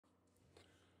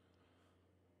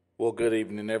Well, good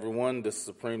evening, everyone. This is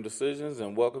Supreme Decisions,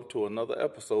 and welcome to another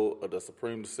episode of the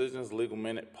Supreme Decisions Legal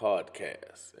Minute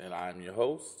Podcast. And I'm your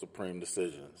host, Supreme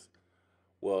Decisions.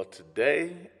 Well,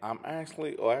 today,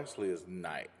 actually it's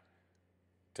night,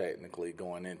 technically,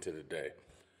 going into the day.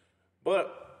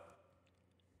 But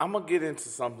I'm going to get into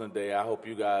something today. I hope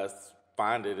you guys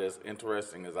find it as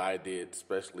interesting as I did,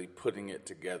 especially putting it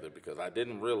together, because I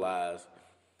didn't realize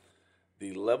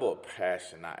the level of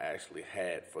passion I actually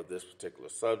had for this particular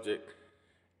subject.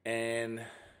 And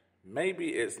maybe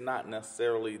it's not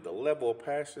necessarily the level of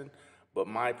passion, but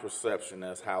my perception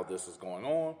as how this is going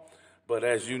on. But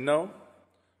as you know,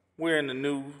 we're in a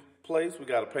new place. We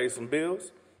got to pay some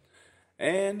bills.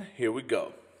 And here we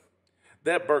go.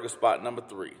 That burger spot number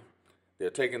 3.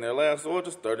 They're taking their last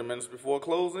orders 30 minutes before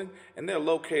closing, and they're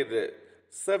located at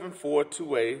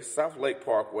 742A South Lake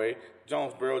Parkway,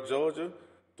 Jonesboro, Georgia,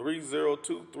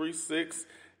 30236,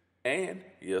 and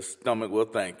your stomach will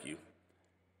thank you.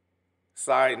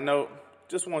 Side note,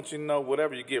 just want you to know,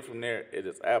 whatever you get from there, it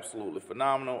is absolutely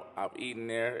phenomenal. I've eaten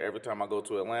there every time I go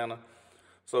to Atlanta.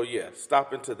 So yeah,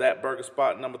 stop into that burger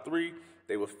spot number 3.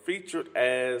 They were featured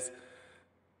as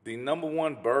the number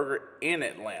 1 burger in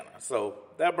Atlanta. So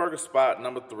that burger spot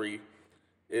number 3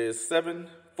 is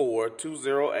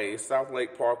 7420A South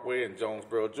Lake Parkway in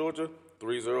Jonesboro, Georgia,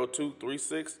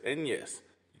 30236, and yes,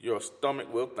 your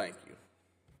stomach will thank you.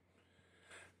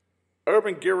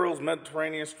 Urban Gyro's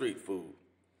Mediterranean Street Food.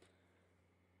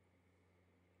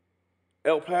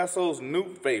 El Paso's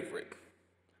new favorite,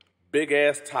 Big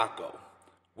Ass Taco.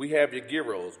 We have your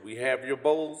gyros, we have your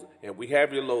bowls, and we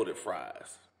have your loaded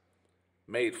fries.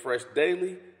 Made fresh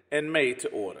daily and made to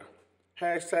order.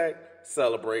 Hashtag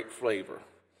celebrate flavor.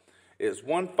 It's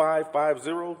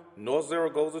 1550 North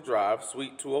Zaragoza Drive,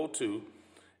 Suite 202,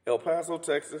 El Paso,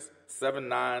 Texas,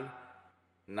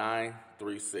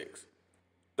 79936.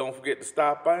 Don't forget to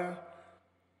stop by,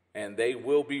 and they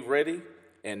will be ready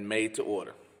and made to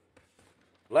order.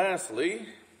 Lastly,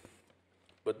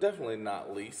 but definitely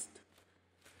not least,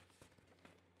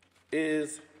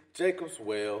 is Jacob's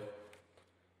Well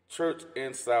Church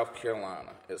in South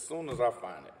Carolina, as soon as I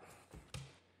find it.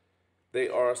 They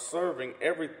are serving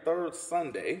every third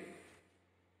Sunday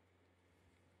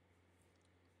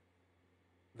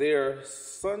their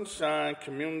Sunshine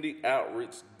Community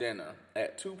Outreach Dinner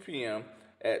at 2 p.m.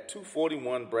 at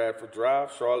 241 Bradford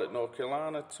Drive, Charlotte, North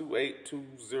Carolina,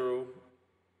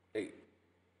 28208.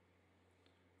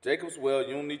 Jacob's Well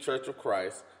Unity Church of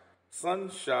Christ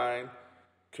Sunshine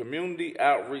Community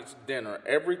Outreach Dinner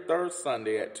every third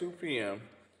Sunday at 2 p.m.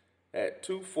 at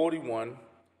 241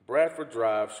 Bradford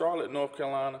Drive, Charlotte, North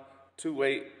Carolina,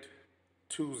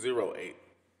 28208.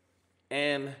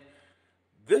 And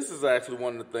this is actually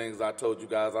one of the things I told you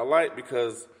guys I like,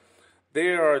 because they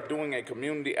are doing a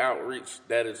community outreach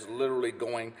that is literally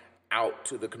going out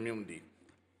to the community.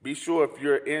 Be sure if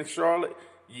you're in Charlotte,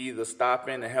 you either stop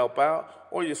in and help out,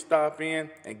 or you stop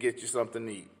in and get you something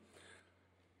to eat.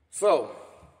 So,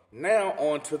 now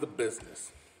on to the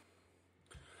business.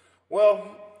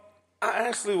 Well, I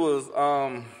actually was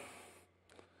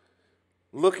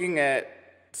looking at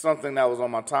something that was on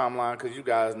my timeline, because you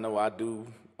guys know I do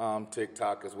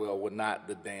TickTock as well, with not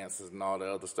the dances and all the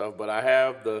other stuff, but I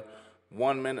have the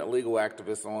 1 Minute Legal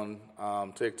Activist on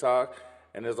TickTock,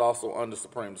 and it's also under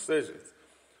Supreme Decisions.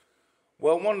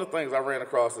 Well, one of the things I ran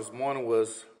across this morning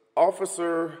was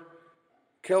Officer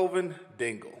Kelvin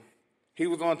Dingle. He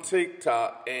was on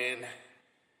TikTok, and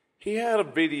he had a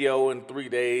video in 3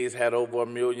 days, had over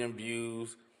 1 million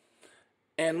views.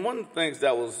 And one of the things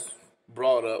that was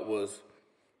brought up was,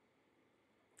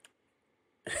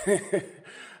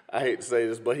 I hate to say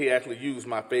this, but he actually used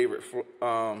my favorite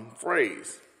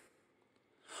phrase.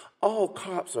 All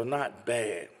cops are not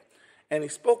bad. And he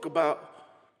spoke about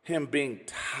him being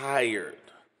tired.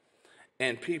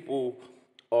 And people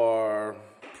are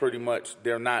pretty much,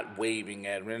 they're not waving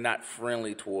at him. They're not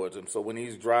friendly towards him. So when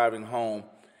he's driving home,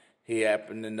 he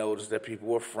happened to notice that people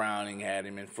were frowning at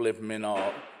him and flipping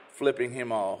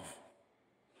him off.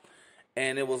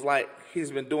 And it was like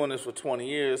he's been doing this for 20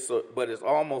 years, but it's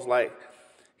almost like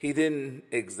he didn't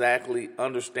exactly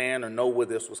understand or know where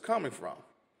this was coming from.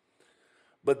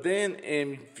 But then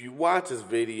if you watch this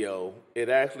video, it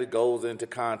actually goes into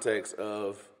context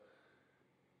of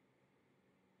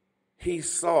he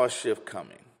saw a shift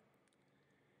coming.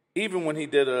 Even when he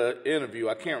did an interview,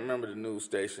 I can't remember the news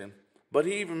station, but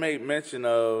he even made mention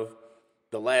of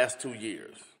the last 2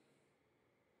 years.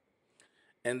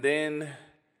 And then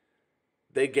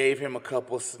they gave him a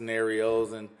couple of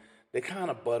scenarios, and they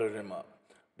kind of buttered him up.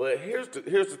 But here's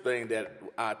the thing that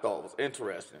I thought was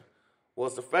interesting,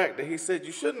 was the fact that he said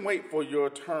you shouldn't wait for your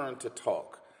turn to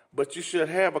talk, but you should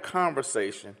have a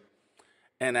conversation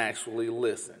and actually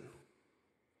listen.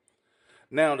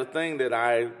 Now, the thing that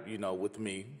with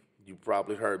me, you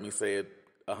probably heard me say it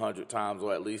 100 times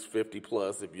or at least 50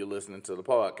 plus if you're listening to the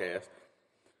podcast.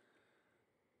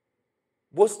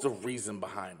 What's the reason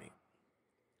behind it?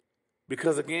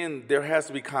 Because again, there has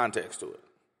to be context to it.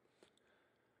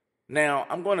 Now,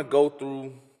 I'm going to go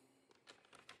through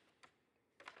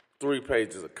 3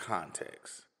 pages of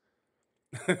context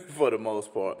for the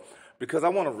most part, because I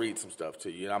want to read some stuff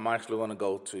to you. And I'm actually going to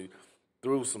go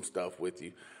through some stuff with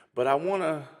you. But I want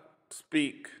to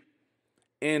speak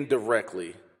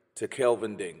indirectly to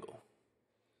Kelvin Dingle.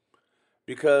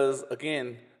 Because,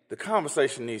 again, the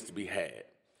conversation needs to be had.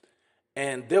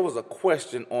 And there was a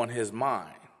question on his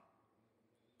mind.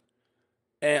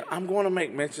 And I'm going to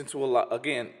make mention to a lot.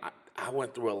 Again, I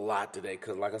went through a lot today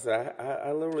because, like I said,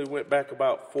 I literally went back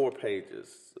about 4 pages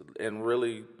and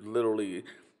literally,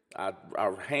 I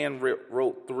hand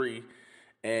wrote 3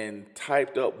 and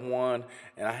typed up 1,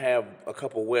 and I have a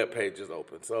couple web pages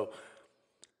open. So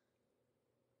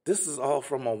this is all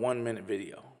from a 1-minute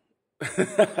video.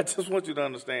 I just want you to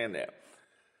understand that.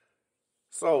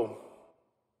 So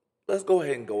let's go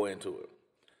ahead and go into it.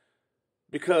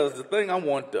 Because the thing I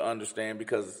want to understand,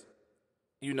 because,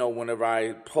 whenever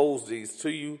I pose these to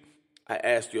you, I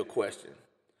ask you a question.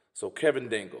 So Kelvin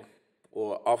Dingle,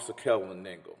 or Officer Kelvin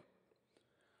Dingle,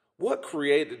 what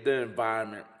created the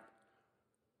environment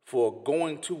for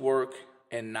going to work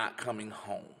and not coming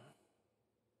home?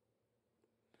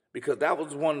 Because that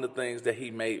was one of the things that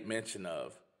he made mention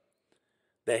of,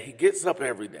 that he gets up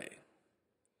every day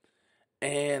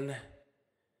and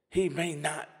he may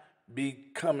not be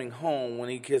coming home when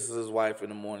he kisses his wife in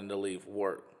the morning to leave for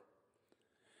work.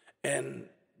 And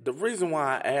the reason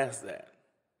why I ask that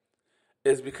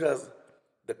is because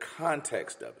the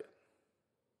context of it.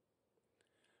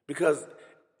 Because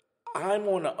I'm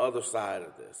on the other side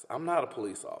of this. I'm not a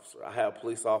police officer. I have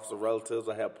police officer relatives.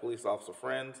 I have police officer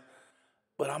friends.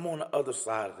 But I'm on the other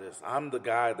side of this. I'm the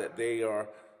guy that they are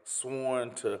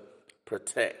sworn to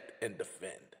protect and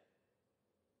defend.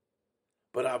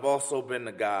 But I've also been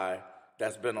the guy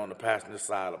that's been on the passenger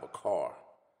side of a car,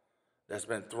 that's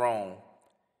been thrown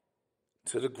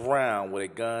to the ground with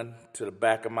a gun to the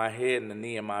back of my head and the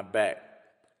knee in my back.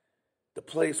 The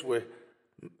place where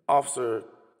Officer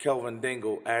Kelvin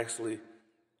Dingle actually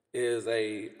is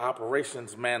a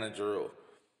operations manager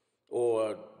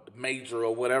or major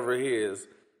or whatever he is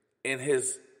in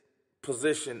his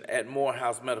position at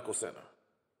Morehouse Medical Center.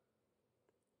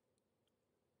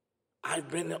 I've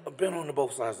been on the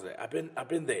both sides of that. I've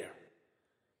been there.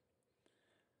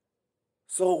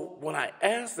 So when I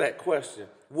ask that question,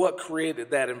 what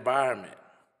created that environment?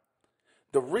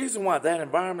 The reason why that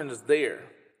environment is there,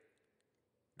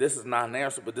 this is not an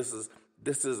answer, but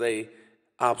this is a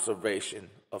observation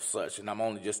of such, and I'm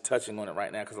only just touching on it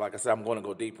right now because, like I said, I'm going to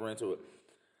go deeper into it.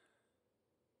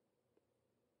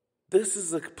 This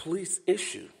is a police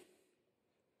issue.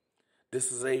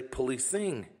 This is a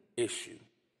policing issue.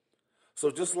 So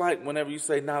just like whenever you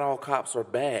say not all cops are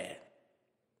bad,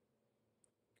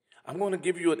 I'm going to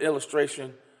give you an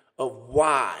illustration of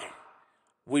why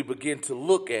we begin to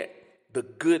look at the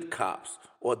good cops,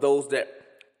 or those that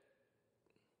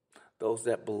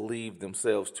believe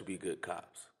themselves to be good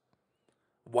cops.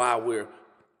 Why we're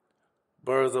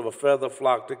birds of a feather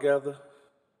flock together.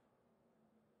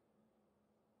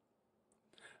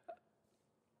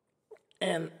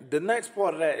 And the next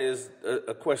part of that is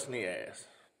a question he asked.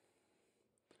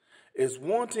 Is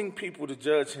wanting people to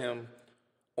judge him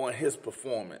on his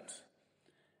performance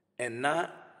and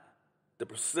not the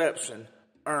perception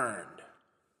earned.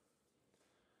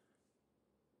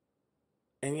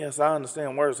 And yes, I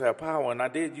understand words have power, and I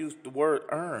did use the word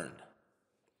earned.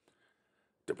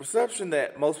 The perception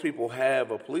that most people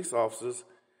have of police officers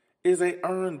is a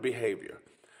earned behavior,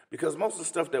 because most of the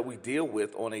stuff that we deal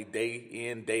with on a day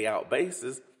in, day out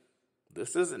basis,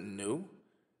 this isn't new.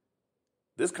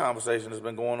 This conversation has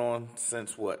been going on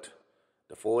since what?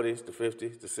 The 40s, the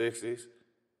 50s, the 60s,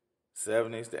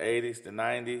 70s, the 80s, the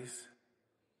 90s.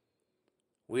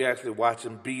 We actually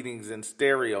watching beatings in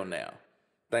stereo now,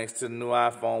 thanks to the new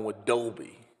iPhone with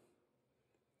Dolby.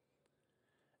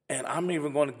 And I'm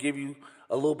even going to give you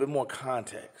a little bit more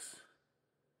context.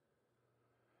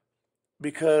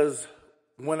 Because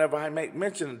whenever I make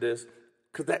mention of this,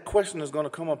 because that question is going to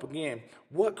come up again,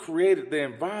 what created the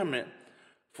environment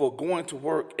for going to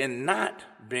work and not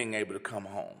being able to come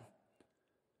home?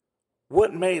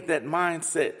 What made that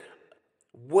mindset?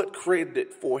 What created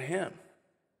it for him?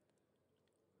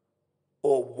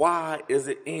 Or why is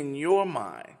it in your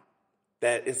mind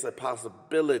that it's a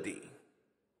possibility?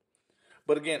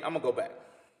 But again, I'm going to go back.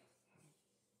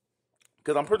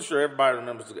 Because I'm pretty sure everybody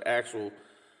remembers the actual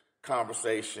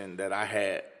conversation that I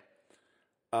had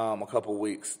a couple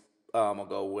weeks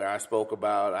ago, where I spoke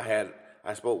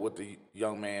with the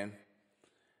young man,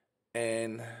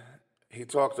 and he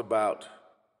talked about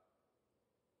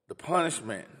the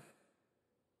punishment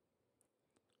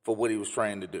for what he was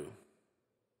trying to do.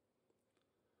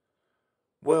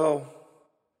 Well,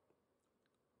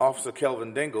 Officer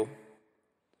Kelvin Dingle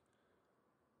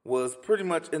was pretty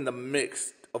much in the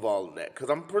mix of all of that, because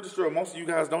I'm pretty sure most of you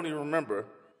guys don't even remember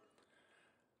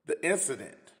the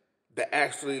incident that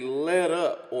actually led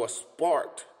up or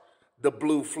sparked the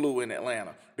blue flu in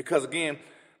Atlanta. Because again,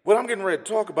 what I'm getting ready to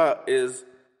talk about is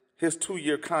his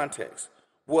 2-year context.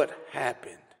 What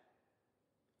happened?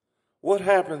 What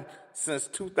happened since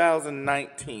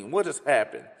 2019? What has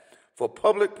happened for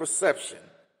public perception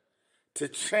to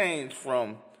change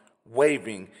from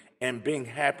waving and being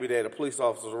happy that a police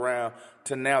officer's around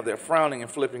to now they're frowning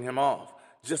and flipping him off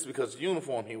just because of the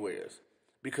uniform he wears?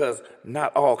 Because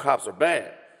not all cops are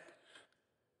bad.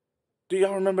 Do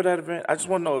y'all remember that event? I just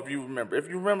want to know if you remember. If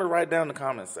you remember, write down in the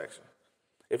comments section.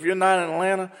 If you're not in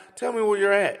Atlanta, tell me where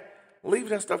you're at. Leave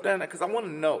that stuff down there, because I want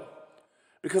to know.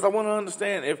 Because I want to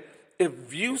understand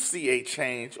if you see a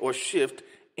change or shift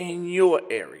in your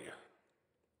area.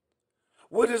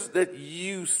 What is it that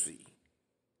you see?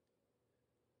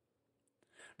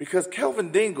 Because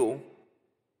Kelvin Dingle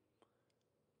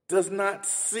does not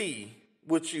see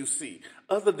what you see.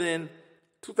 Other than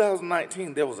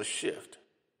 2019, there was a shift.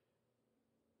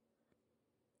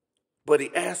 But he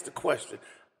asked the question.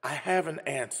 I have an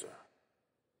answer.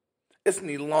 It's an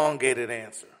elongated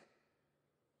answer.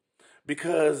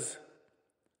 Because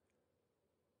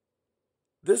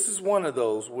this is one of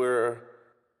those where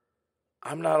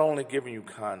I'm not only giving you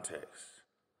context,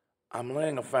 I'm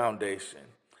laying a foundation,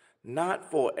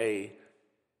 not for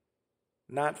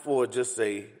just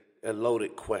a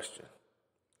loaded question.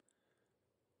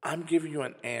 I'm giving you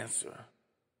an answer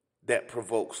that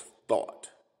provokes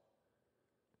thought.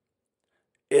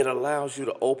 It allows you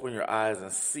to open your eyes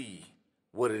and see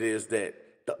what it is that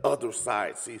the other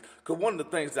side sees. Because one of the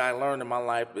things that I learned in my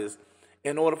life is,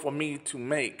 in order for me to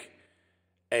make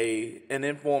an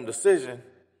informed decision,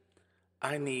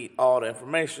 I need all the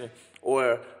information,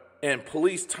 or in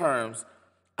police terms,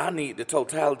 I need the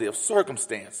totality of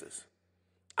circumstances.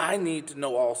 I need to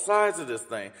know all sides of this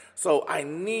thing. So I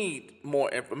need more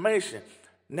information.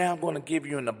 Now I'm going to give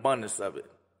you an abundance of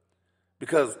it,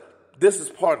 because this is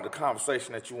part of the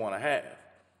conversation that you want to have.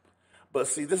 But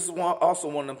see, this is also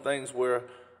one of them things where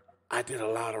I did a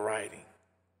lot of writing.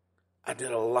 I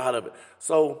did a lot of it.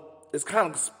 So it's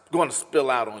kind of going to spill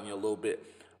out on you a little bit.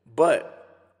 But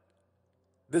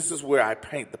this is where I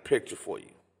paint the picture for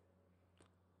you.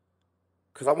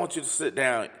 Because I want you to sit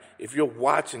down. If you're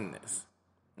watching this,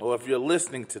 or if you're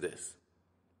listening to this,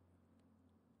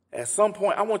 at some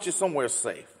point, I want you somewhere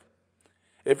safe.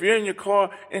 If you're in your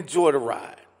car, enjoy the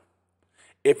ride.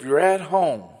 If you're at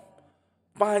home,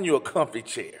 find you a comfy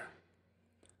chair.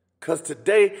 Because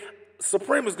today,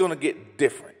 Supreme is going to get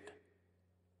different.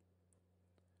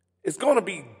 It's going to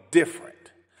be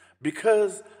different,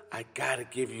 because I got to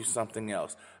give you something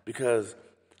else. Because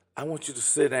I want you to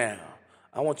sit down.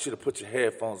 I want you to put your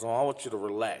headphones on. I want you to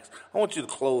relax. I want you to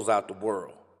close out the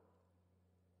world.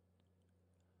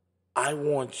 I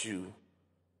want you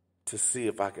to see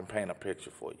if I can paint a picture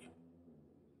for you.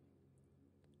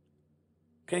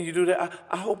 Can you do that?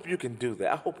 I hope you can do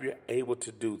that. I hope you're able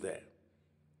to do that.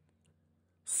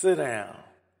 Sit down.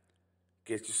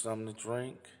 Get you something to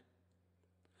drink.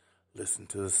 Listen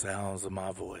to the sounds of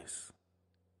my voice.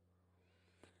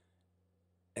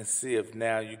 And see if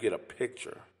now you get a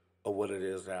picture of what it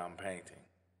is that I'm painting.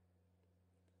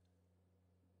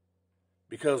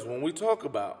 Because when we talk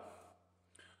about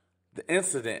the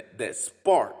incident that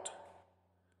sparked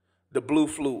the blue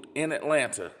flu in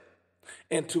Atlanta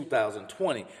in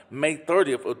 2020, May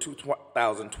 30th of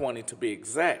 2020 to be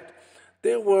exact,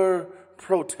 there were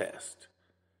protests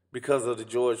because of the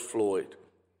George Floyd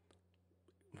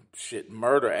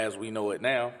murder as we know it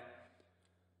now.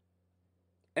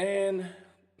 And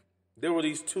there were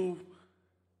these two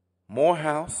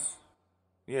Morehouse,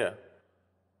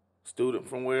 student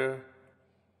from where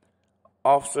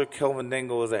Officer Kelvin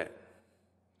Dingle was at,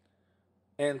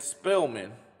 and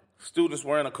Spelman, students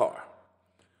were in a car.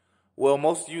 Well,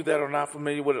 most of you that are not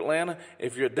familiar with Atlanta,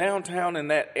 if you're downtown in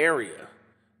that area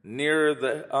near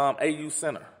the AU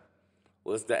Center,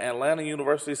 was the Atlanta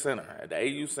University Center, at the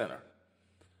AU Center,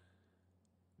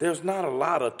 there's not a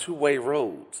lot of two-way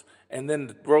roads. And then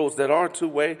the roads that are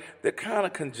two-way, they're kind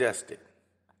of congested.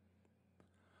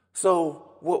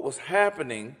 So what was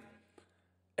happening,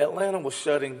 Atlanta was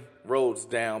shutting roads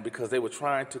down because they were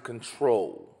trying to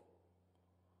control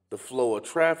the flow of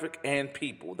traffic and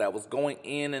people that was going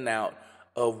in and out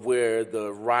of where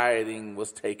the rioting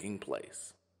was taking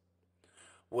place.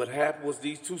 What happened was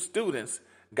these two students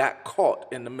got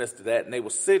caught in the midst of that, and they were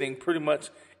sitting pretty much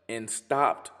in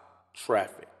stopped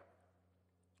traffic.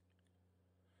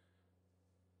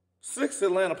 6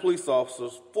 Atlanta police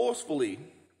officers forcefully,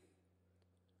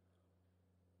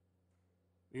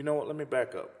 you know what, let me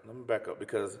back up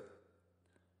because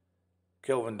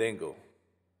Kelvin Dingle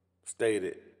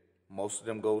stated most of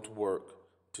them go to work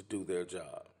to do their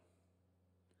job.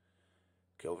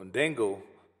 Kelvin Dingle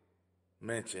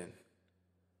mentioned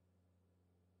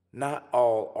not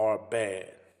all are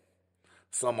bad.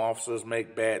 Some officers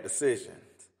make bad decisions.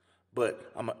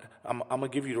 But I'm going to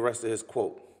give you the rest of his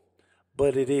quote.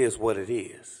 But it is what it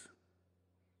is.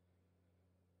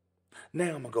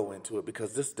 Now I'm going to go into it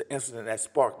because this is the incident that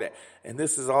sparked that. And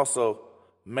this is also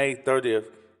May 30th,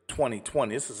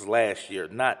 2020. This is last year,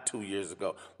 not 2 years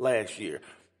ago. Last year.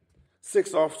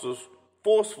 6 officers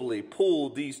forcefully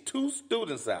pulled these 2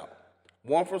 students out.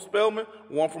 One from Spelman,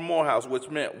 one from Morehouse, which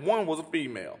meant one was a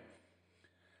female,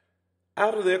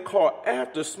 out of their car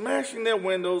after smashing their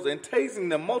windows and tasing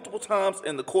them multiple times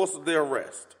in the course of their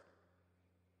arrest.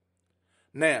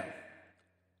 Now,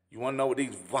 you want to know what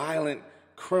these violent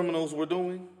criminals were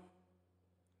doing?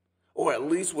 Or at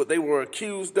least what they were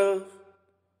accused of?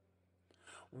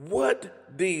 What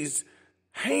these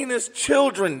heinous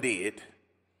children did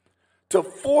to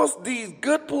force these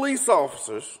good police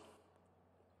officers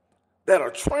that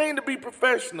are trained to be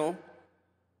professional,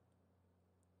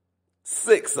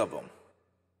 6 of them.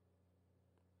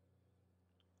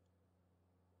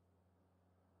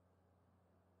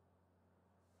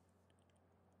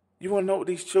 You want to know what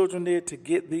these children did to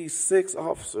get these 6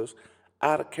 officers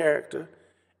out of character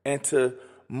and to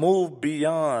move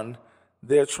beyond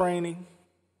their training?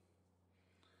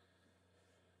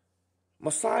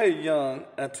 Messiah Young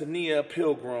and Tania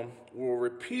Pilgrim were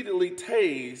repeatedly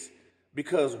tased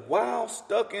because while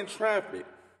stuck in traffic,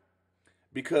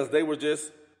 because they were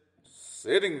just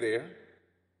sitting there,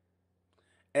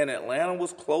 and Atlanta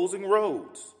was closing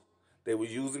roads, they were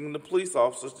using the police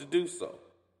officers to do so.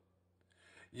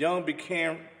 Young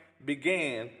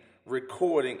began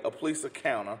recording a police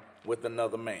encounter with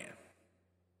another man.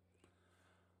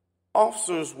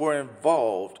 Officers were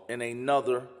involved in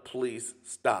another police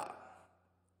stop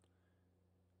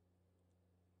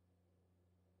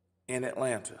in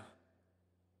Atlanta.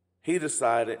 He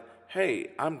decided,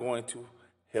 hey, I'm going to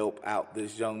help out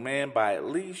this young man by at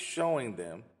least showing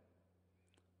them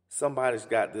somebody's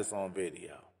got this on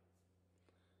video.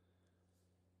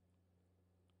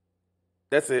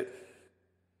 That's it.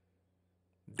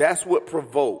 That's what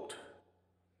provoked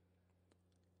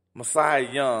Messiah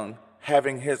Young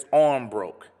having his arm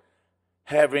broke,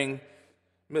 having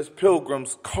Miss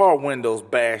Pilgrim's car windows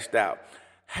bashed out,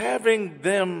 having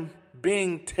them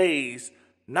being tased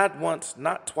not once,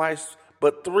 not twice,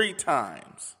 but 3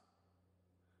 times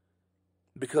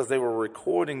because they were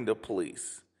recording the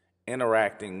police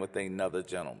interacting with another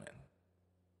gentleman.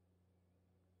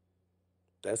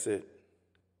 That's it.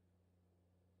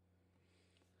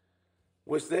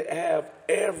 Which they have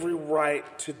every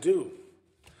right to do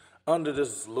under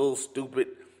this little stupid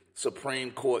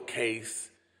Supreme Court case,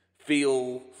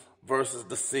 Field versus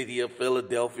the city of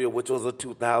Philadelphia, which was a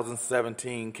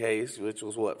 2017 case, which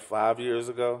was what, 5 years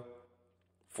ago?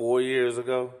 4 years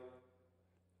ago?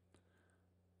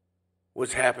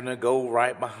 Which happened to go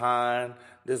right behind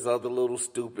this other little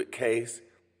stupid case,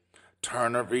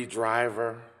 Turner v.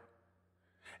 Driver.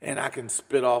 And I can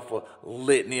spit off a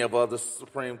litany of other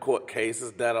Supreme Court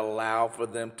cases that allow for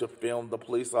them to film the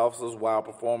police officers while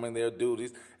performing their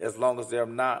duties, as long as they're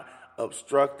not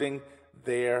obstructing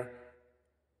their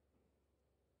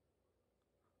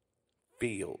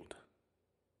field.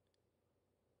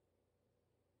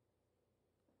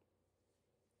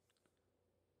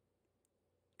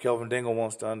 Kelvin Dingle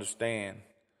wants to understand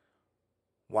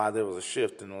why there was a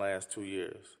shift in the last 2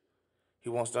 years. He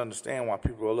wants to understand why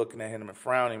people are looking at him and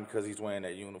frowning because he's wearing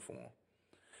that uniform.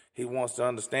 He wants to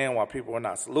understand why people are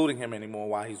not saluting him anymore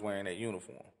while he's wearing that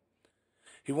uniform.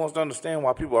 He wants to understand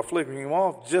why people are flipping him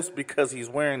off just because he's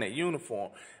wearing that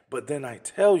uniform. But then I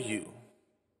tell you,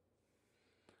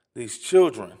 these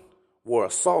children were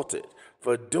assaulted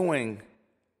for doing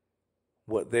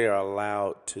what they are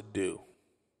allowed to do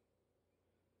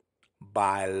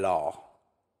by law.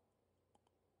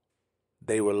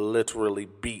 They were literally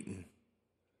beaten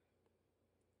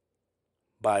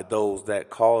by those that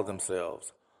call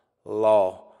themselves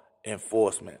law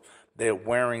enforcement. They're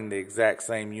wearing the exact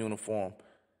same uniform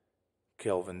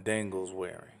Kelvin Dingle's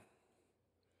wearing.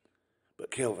 But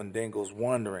Kelvin Dingle's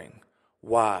wondering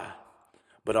why.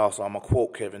 But also, I'm going to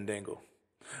quote Kelvin Dingle.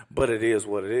 But it is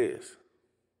what it is.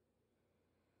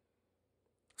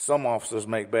 Some officers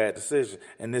make bad decisions.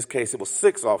 In this case, it was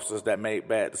 6 officers that made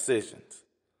bad decisions.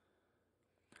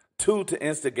 2 to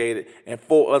instigate it and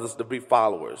 4 others to be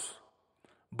followers.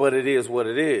 But it is what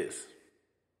it is.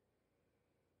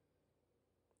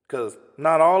 Because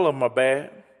not all of them are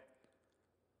bad.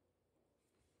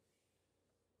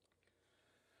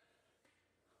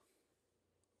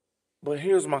 But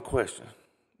here's my question.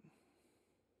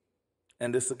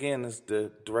 And this again is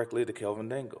directly to Kelvin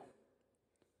Dingle.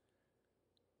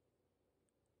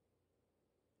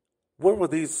 Where were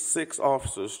these 6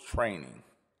 officers training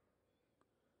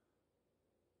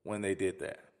when they did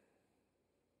that?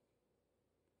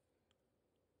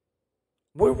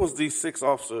 Where was these 6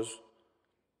 officers'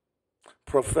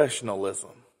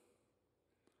 professionalism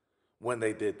when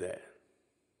they did that?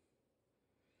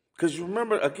 Because you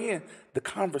remember, again, the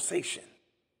conversation.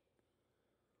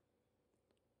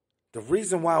 The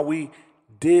reason why we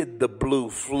did the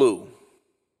blue flu,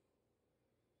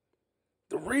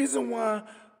 the reason why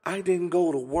I didn't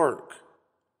go to work,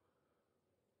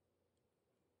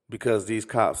 because these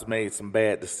cops made some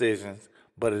bad decisions,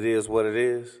 but it is what it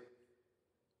is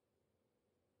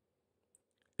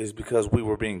because we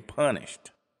were being punished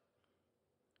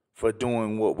for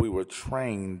doing what we were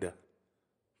trained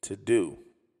to do.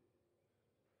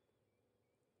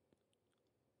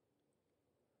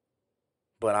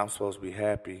 But I'm supposed to be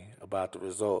happy about the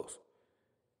results,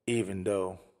 even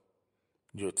though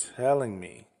you're telling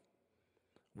me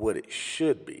what it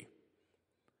should be.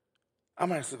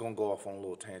 I'm actually going to go off on a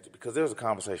little tangent because there's a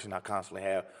conversation I constantly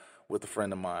have with a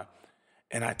friend of mine.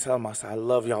 And I tell him, I say, I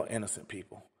love y'all innocent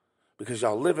people because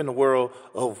y'all live in the world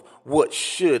of what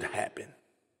should happen.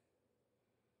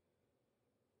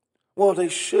 Well, they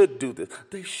should do this.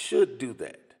 They should do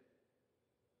that.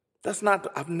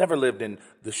 I've never lived in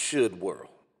the should world.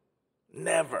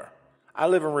 Never. I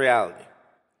live in reality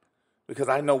because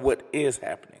I know what is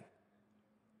happening.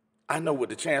 I know what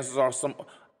the chances are some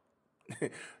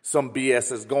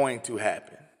BS is going to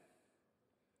happen.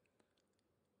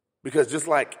 Because just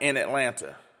like in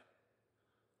Atlanta,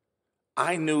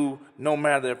 I knew no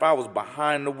matter if I was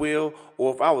behind the wheel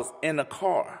or if I was in a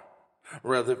car,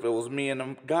 whether if it was me and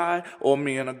a guy or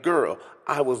me and a girl,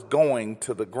 I was going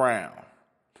to the ground.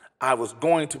 I was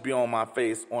going to be on my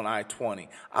face on I-20.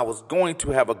 I was going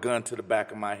to have a gun to the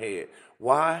back of my head.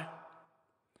 Why?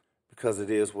 Because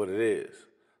it is what it is.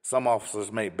 Some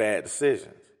officers make bad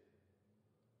decisions,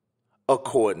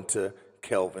 according to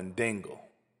Kelvin Dingle.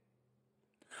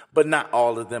 But not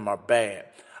all of them are bad.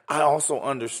 I also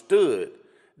understood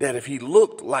that if he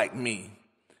looked like me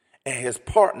and his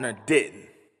partner didn't,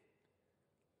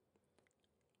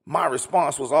 my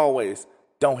response was always,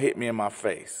 don't hit me in my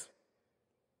face.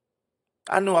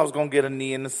 I knew I was going to get a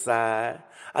knee in the side.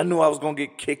 I knew I was going to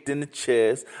get kicked in the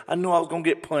chest. I knew I was going to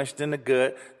get punched in the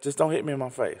gut. Just don't hit me in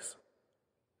my face.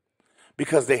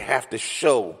 Because they have to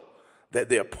show that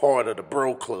they're part of the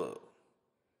bro club.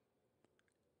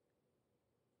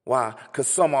 Why? Because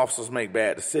some officers make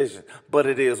bad decisions, but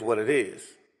it is what it is.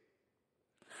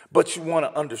 But you want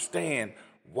to understand,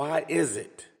 why is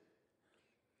it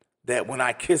that when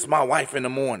I kiss my wife in the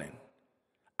morning,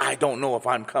 I don't know if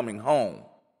I'm coming home?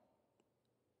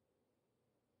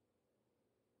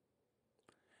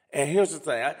 And here's the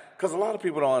thing, because a lot of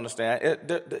people don't understand.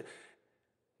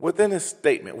 Within this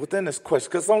statement, within this question,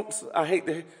 because I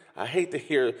hate to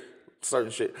hear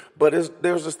certain shit, but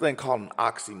there's this thing called an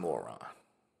oxymoron.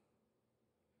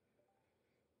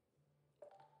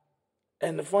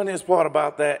 And the funniest part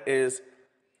about that is,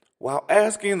 while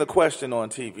asking the question on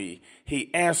TV,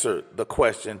 he answered the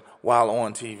question while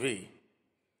on TV,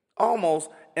 almost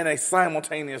in a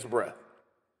simultaneous breath.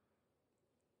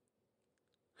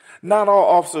 Not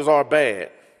all officers are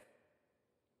bad.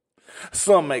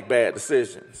 Some make bad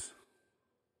decisions.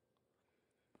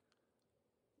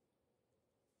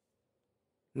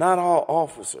 Not all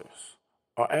officers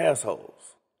are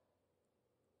assholes.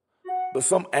 But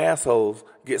some assholes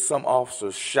get some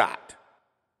officers shot.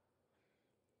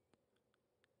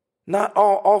 Not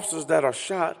all officers that are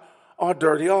shot are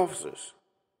dirty officers.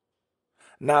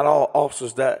 Not all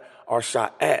officers that are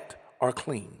shot at are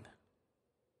clean.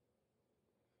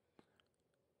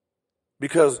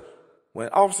 Because when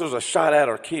officers are shot at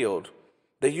or killed,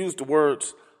 they use the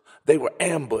words, they were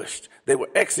ambushed, they were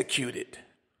executed.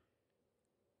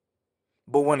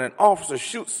 But when an officer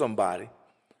shoots somebody,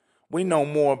 we know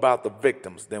more about the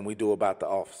victims than we do about the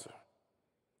officer.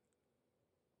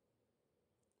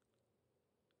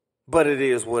 But it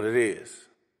is what it is.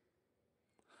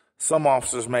 Some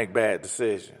officers make bad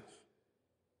decisions.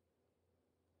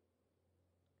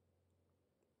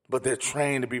 but they're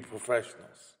trained to be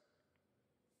professionals.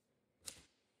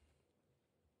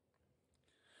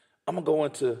 I'm going to go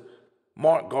into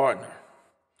Mark Gardner.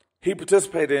 He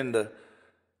participated in the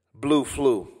blue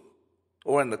flu,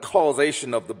 or in the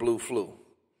causation of the blue flu,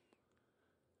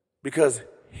 because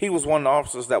he was one of the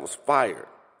officers that was fired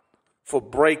for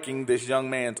breaking this young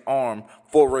man's arm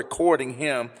for recording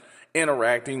him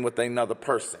interacting with another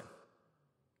person.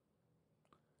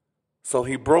 So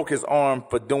he broke his arm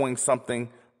for doing something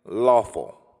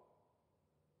lawful.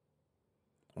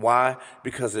 Why?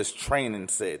 Because his training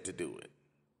said to do it.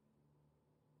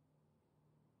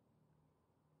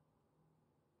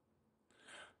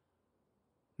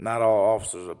 Not all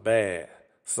officers are bad.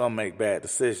 Some make bad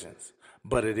decisions,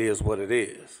 but it is what it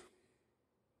is.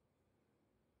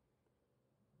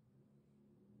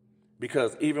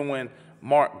 Because even when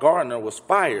Mark Gardner was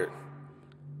fired,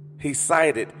 he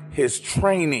cited his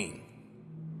training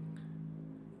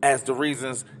as the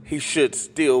reasons he should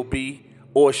still be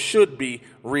or should be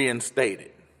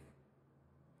reinstated.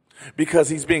 Because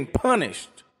he's being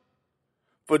punished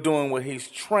for doing what he's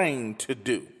trained to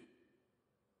do.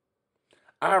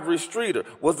 Ivory Streeter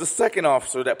was the second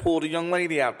officer that pulled a young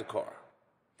lady out the car.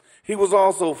 He was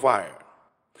also fired.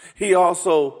 He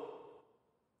also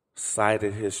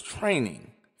cited his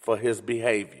training for his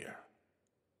behavior.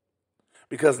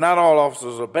 Because not all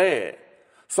officers are bad.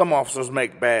 Some officers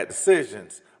make bad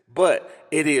decisions, but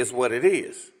it is what it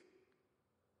is.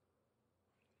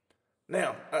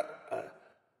 Now,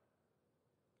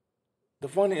 the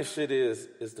funniest shit is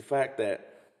the fact that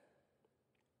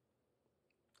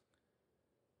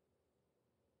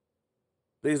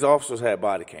these officers had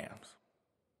body cams.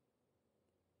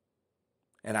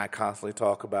 And I constantly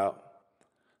talk about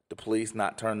the police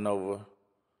not turning over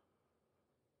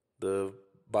the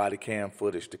body cam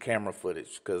footage, the camera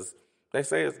footage, because they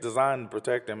say it's designed to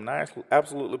protect them, and I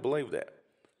absolutely believe that.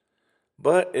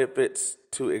 But if it's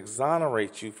to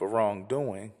exonerate you for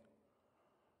wrongdoing,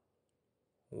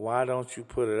 why don't you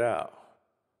put it out?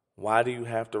 Why do you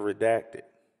have to redact it?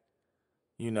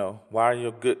 You know, why are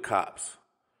your good cops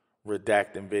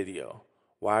redacting video?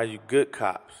 Why are you good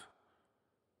cops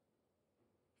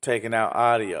taking out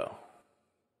audio?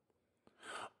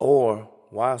 Or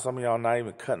why are some of y'all not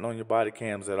even cutting on your body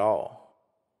cams at all?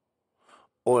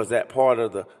 Or is that part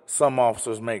of the some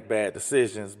officers make bad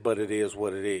decisions, but it is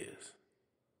what it is?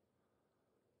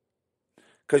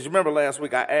 Because you remember last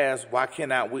week I asked why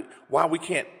we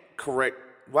can't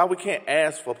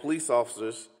ask for police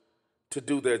officers to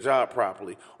do their job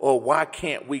properly, or why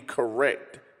can't we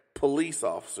correct police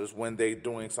officers when they're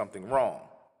doing something wrong?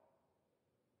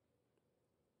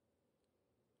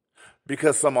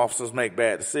 Because some officers make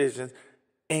bad decisions,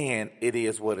 and it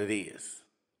is what it is.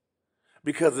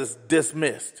 Because it's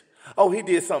dismissed. Oh, he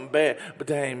did something bad, but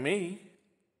that ain't me.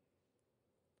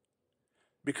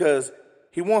 Because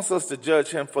he wants us to judge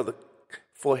him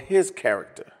for his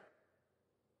character.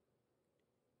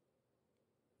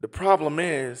 The problem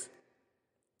is,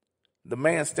 the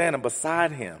man standing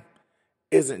beside him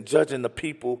isn't judging the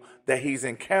people that he's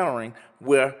encountering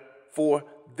for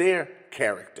their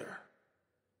character.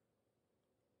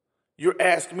 You're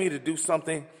asking me to do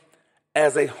something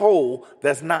as a whole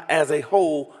that's not as a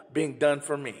whole being done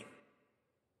for me.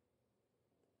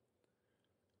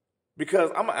 Because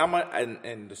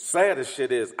and the saddest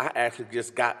shit is I actually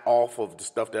just got off of the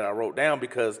stuff that I wrote down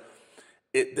because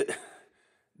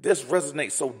this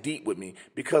resonates so deep with me.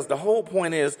 Because the whole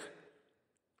point is,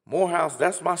 Morehouse,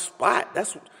 that's my spot.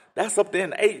 That's up there in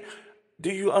the A.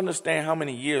 Do you understand how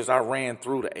many years I ran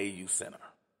through the AU Center?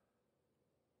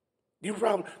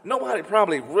 Nobody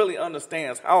probably really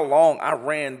understands how long I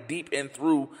ran deep in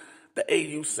through the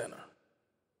AU Center.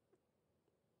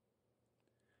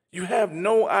 You have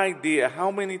no idea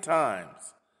how many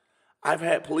times I've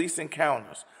had police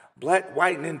encounters, black,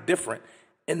 white, and indifferent,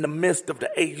 in the midst of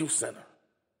the AU Center.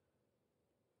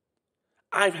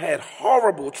 I've had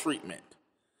horrible treatment.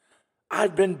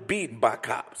 I've been beaten by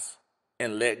cops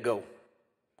and let go.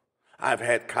 I've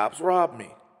had cops rob me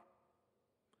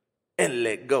and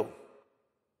let go.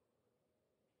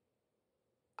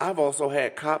 I've also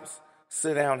had cops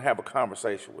sit down and have a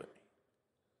conversation with me.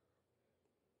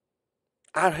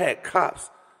 I've had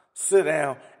cops sit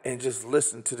down and just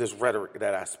listen to this rhetoric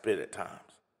that I spit at times.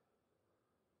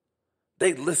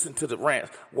 They listen to the rants.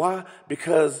 Why?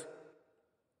 Because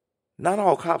not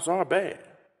all cops are bad.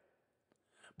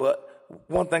 But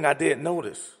one thing I did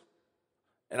notice,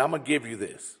 and I'm going to give you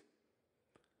this.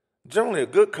 Generally, a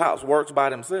good cop works by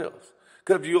themselves.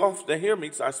 Because if you often hear me,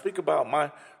 I speak about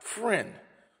my friend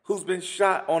who's been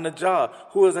shot on the job,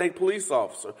 who is a police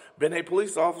officer, been a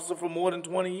police officer for more than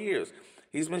 20 years.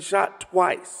 He's been shot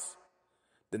twice.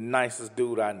 the nicest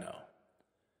dude I know.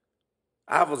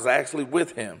 I was actually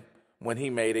with him when he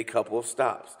made a couple of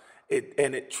stops.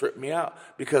 It tripped me out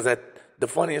because the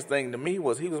funniest thing to me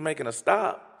was he was making a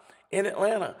stop in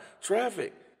Atlanta,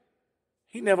 traffic.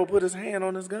 He never put his hand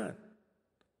on his gun.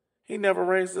 He never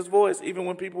raised his voice, even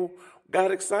when people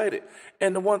got excited.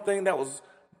 And the one thing that was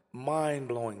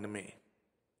mind-blowing to me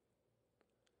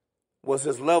was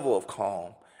his level of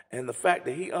calm and the fact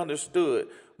that he understood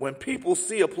when people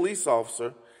see a police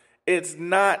officer, it's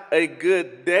not a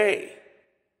good day.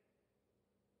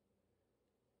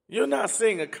 You're not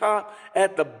seeing a cop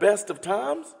at the best of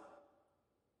times.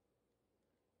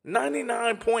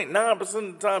 99.9% of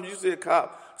the time you see a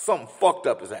cop, something fucked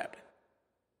up is happening.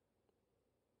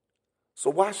 So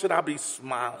why should I be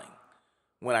smiling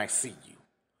when I see you?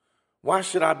 Why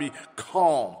should I be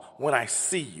calm when I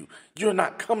see you? You're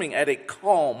not coming at a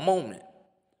calm moment.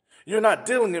 You're not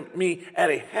dealing with me at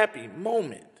a happy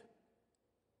moment.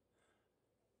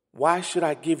 Why should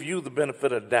I give you the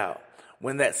benefit of the doubt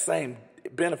when that same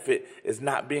benefit is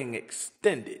not being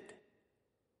extended?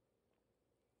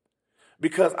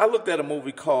 Because I looked at a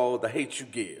movie called The Hate U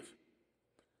Give.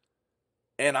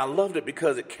 And I loved it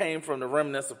because it came from the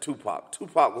remnants of Tupac.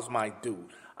 Tupac was my dude.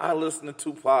 I listened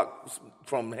to Tupac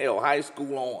from high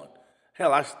school on.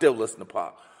 Hell, I still listen to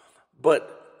Pac.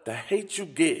 But The Hate U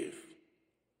Give,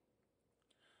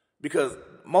 because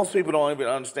most people don't even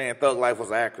understand Thug Life was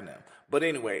an acronym. But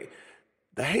anyway,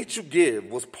 The Hate U Give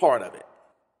was part of it.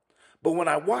 But when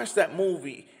I watched that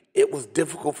movie, it was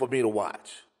difficult for me to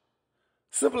watch.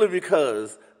 Simply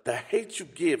because The Hate U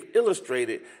Give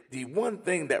illustrated the one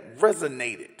thing that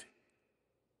resonated.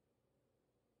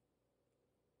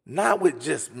 Not with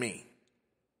just me,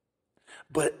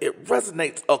 but it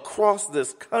resonates across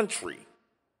this country.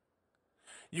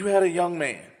 You had a young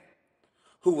man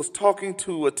who was talking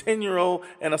to a 10-year-old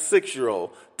and a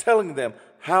 6-year-old, telling them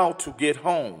how to get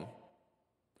home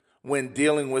when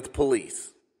dealing with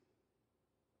police.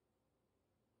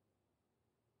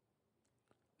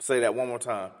 Say that one more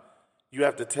time. You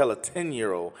have to tell a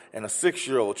 10-year-old and a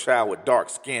 6-year-old child with dark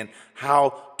skin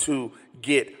how to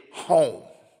get home.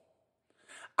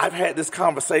 I've had this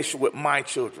conversation with my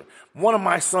children. One of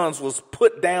my sons was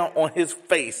put down on his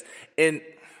face and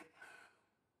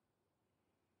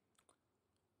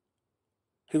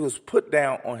he was put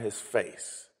down on his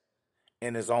face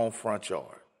in his own front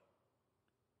yard.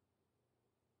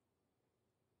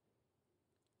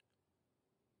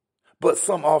 But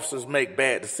some officers make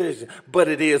bad decisions, but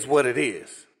it is what it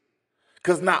is.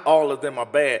 Because not all of them are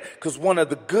bad. Because one of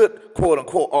the good,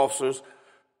 quote-unquote, officers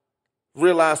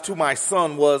realized who my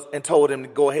son was and told him to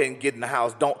go ahead and get in the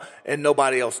house, and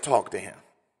nobody else talk to him.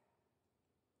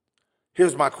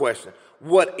 Here's my question.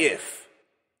 What if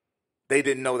they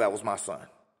didn't know that was my son?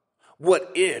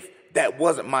 What if that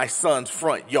wasn't my son's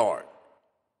front yard?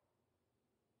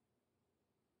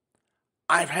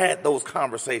 I've had those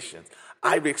conversations.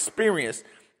 I've experienced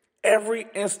every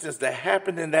instance that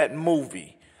happened in that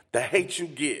movie, The Hate U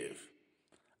Give.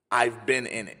 I've been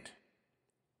in it.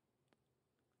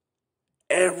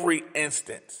 Every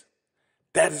instance.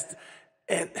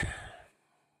 And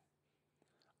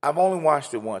I've only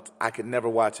watched it once. I could never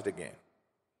watch it again.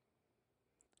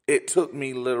 It took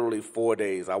me literally 4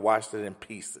 days. I watched it in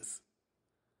pieces.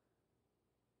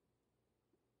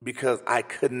 Because I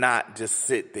could not just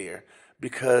sit there.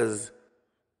 Because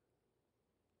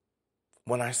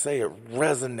when I say it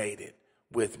resonated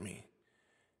with me.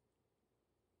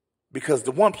 Because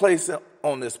the one place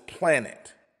on this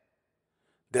planet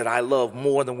that I love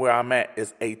more than where I'm at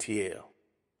is ATL.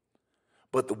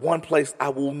 But the one place I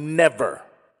will never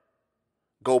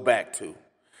go back to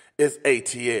is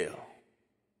ATL.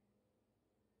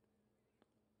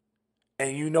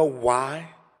 And you know why?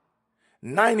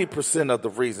 90% of the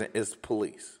reason is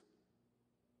police.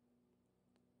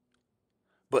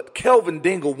 But Kelvin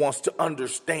Dingle wants to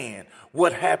understand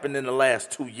what happened in the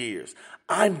last 2 years.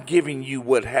 I'm giving you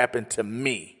what happened to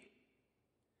me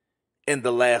in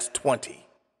the last 20.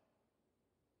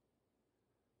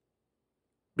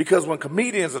 Because when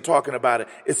comedians are talking about it,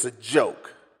 it's a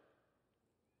joke.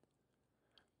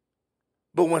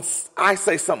 But when I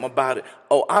say something about it,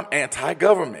 oh, I'm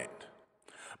anti-government.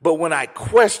 But when I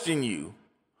question you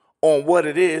on what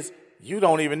it is, you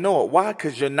don't even know it. Why?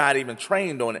 Because you're not even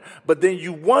trained on it. But then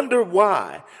you wonder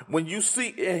why when you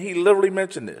see, and he literally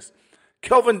mentioned this.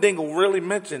 Kelvin Dingle really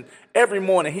mentioned every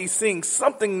morning he's seeing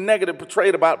something negative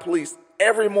portrayed about police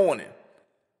every morning.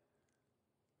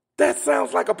 That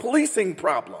sounds like a policing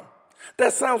problem.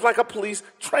 That sounds like a police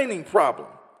training problem.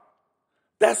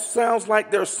 That sounds like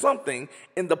there's something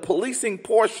in the policing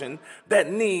portion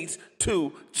that needs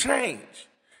to change.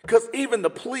 Because even the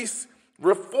police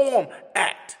Reform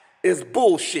Act is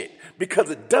bullshit because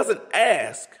it doesn't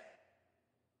ask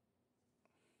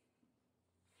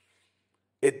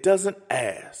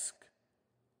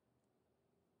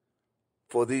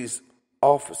for these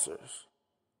officers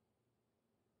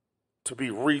to be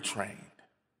retrained.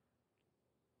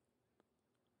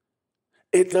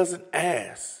 It doesn't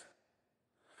ask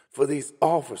for these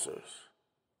officers.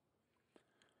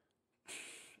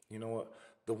 You know what?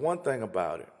 The one thing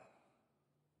about it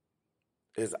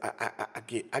is I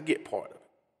get part of it.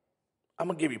 I'm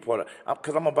going to give you part of it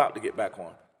because I'm about to get back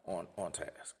on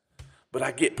task. But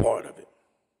I get part of it.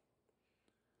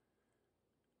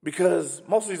 Because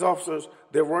most of these officers,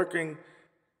 they're working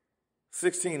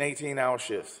 16, 18-hour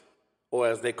shifts, or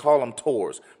as they call them,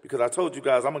 tours. Because I told you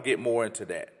guys I'm going to get more into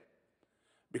that.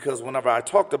 Because whenever I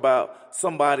talked about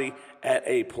somebody at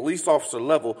a police officer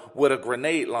level with a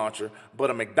grenade launcher but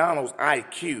a McDonald's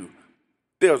IQ,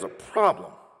 there's a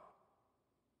problem.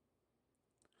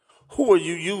 Who are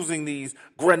you using these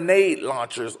grenade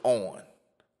launchers on?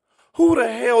 Who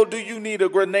the hell do you need a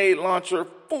grenade launcher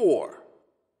for?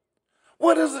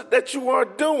 What is it that you are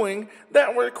doing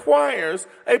that requires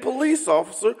a police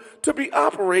officer to be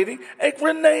operating a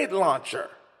grenade launcher?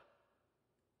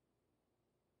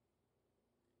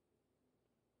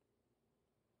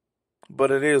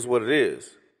 But it is what it is.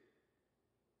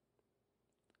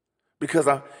 Because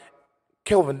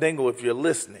Kelvin Dingle, if you're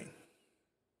listening,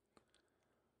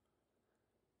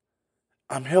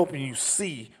 I'm helping you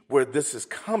see where this is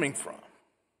coming from.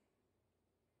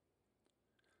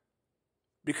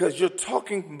 Because you're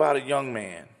talking about a young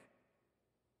man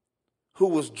who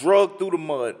was drugged through the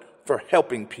mud for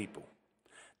helping people.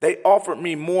 They offered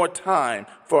me more time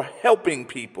for helping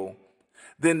people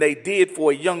than they did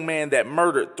for a young man that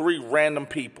murdered 3 random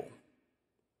people.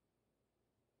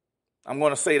 I'm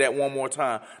going to say that one more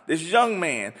time. This young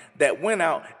man that went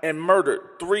out and murdered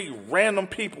 3 random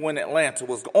people in Atlanta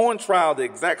was on trial the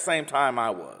exact same time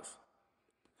I was.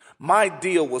 My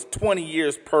deal was 20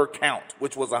 years per count,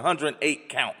 which was 108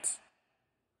 counts.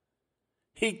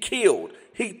 He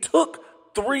took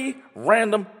 3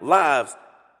 random lives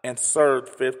and served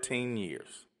 15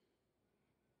 years.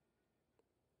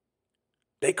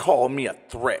 They called me a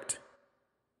threat.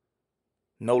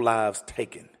 No lives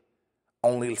taken,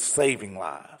 only saving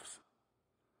lives.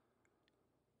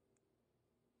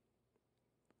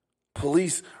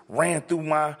 Police ran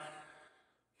through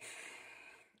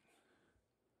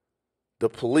The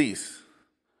police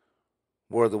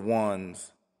were the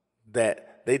ones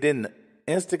that they didn't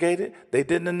instigate it, they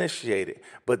didn't initiate it,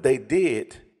 but they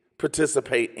did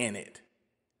participate in it.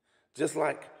 Just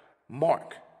like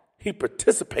Mark, he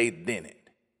participated in it.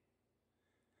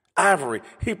 Ivory,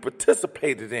 he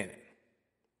participated in it.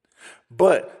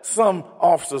 But some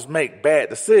officers make bad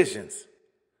decisions.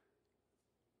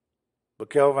 But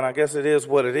Kelvin, I guess it is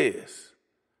what it is.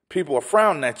 People are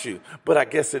frowning at you, but I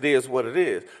guess it is what it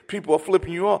is. People are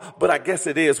flipping you off, but I guess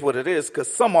it is what it is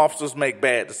because some officers make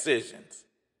bad decisions.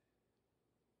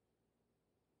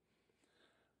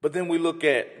 But then we look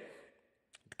at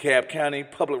DeKalb County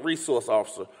Public Resource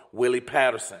Officer Willie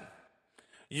Patterson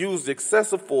used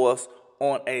excessive force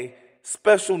on a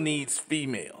special needs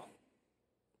female.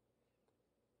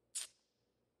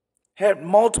 Had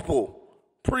multiple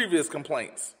previous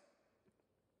complaints.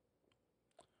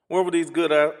 Where were these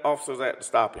good officers at to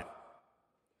stop him?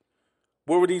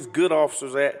 Where were these good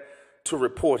officers at to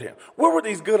report him? Where were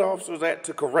these good officers at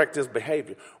to correct his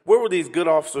behavior? Where were these good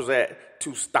officers at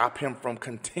to stop him from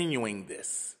continuing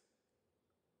this?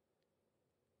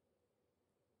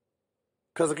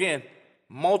 Because again,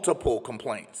 multiple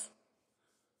complaints.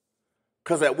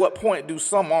 Because at what point do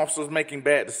some officers making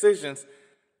bad decisions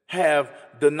have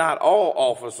the not all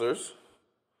officers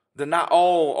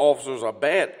are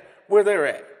bad, where they're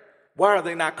at? Why are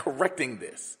they not correcting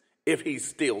this if he's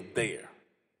still there?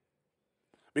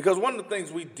 Because one of the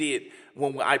things we did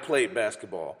when I played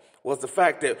basketball was the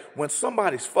fact that when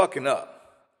somebody's fucking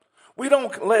up, we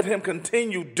don't let him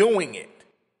continue doing it.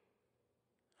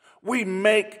 We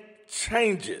make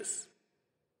changes.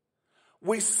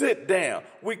 We sit down.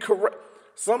 We correct.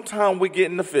 Sometimes we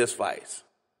get into fist fights.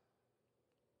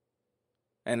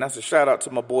 And that's a shout out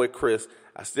to my boy Chris.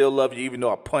 I still love you even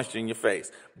though I punched you in your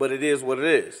face. But it is what it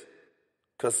is.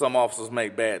 Because some officers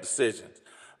make bad decisions.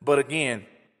 But again,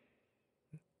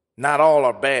 not all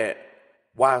are bad.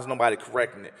 Why is nobody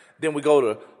correcting it? Then we go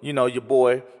to, your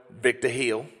boy Victor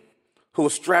Hill, who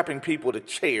was strapping people to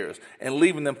chairs and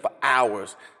leaving them for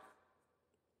hours.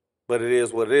 But it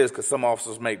is what it is because some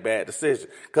officers make bad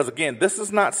decisions. Because again, this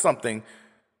is not something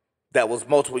that was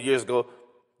multiple years ago.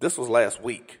 This was last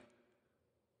week.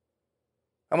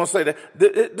 I'm going to say that.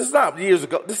 This is not years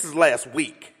ago. This is last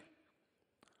week.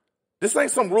 This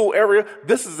ain't some rural area.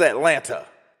 This is Atlanta.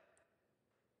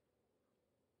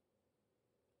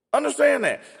 Understand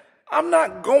that. I'm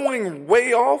not going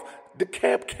way off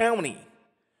DeKalb County.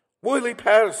 Willie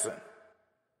Patterson.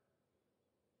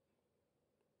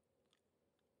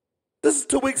 This is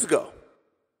 2 weeks ago.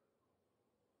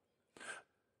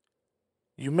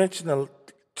 You mentioned the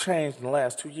change in the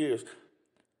last 2 years.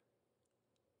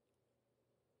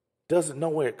 Doesn't know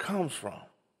where it comes from.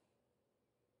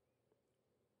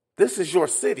 This is your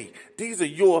city. These are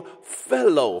your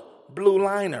fellow blue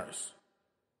liners.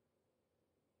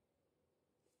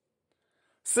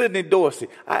 Sidney Dorsey.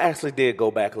 I actually did go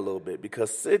back a little bit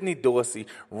because Sidney Dorsey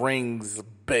rings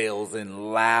bells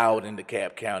and loud in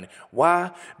DeKalb County.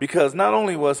 Why? Because not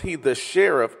only was he the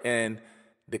sheriff in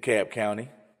DeKalb County,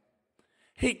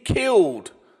 he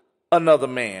killed another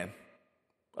man,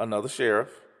 another sheriff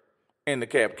in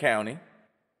DeKalb County,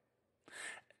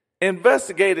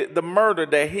 investigated the murder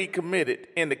that he committed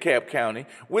in DeKalb County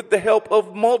with the help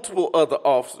of multiple other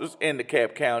officers in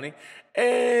DeKalb County,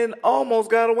 and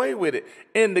almost got away with it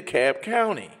in DeKalb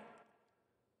County.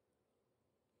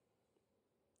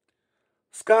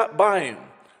 Scott Byam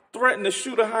threatened to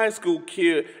shoot a high school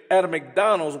kid at a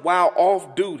McDonald's while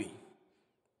off duty.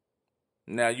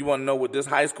 Now, you want to know what this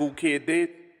high school kid did?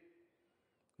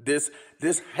 This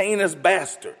heinous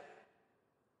bastard.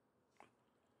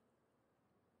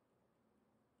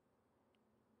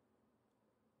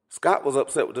 Scott was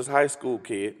upset with this high school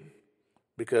kid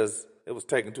because it was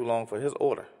taking too long for his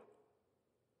order.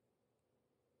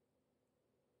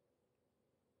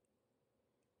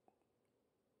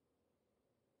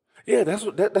 Yeah, that's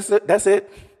it. That's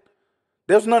it.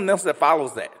 There's nothing else that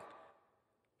follows that.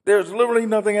 There's literally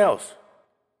nothing else.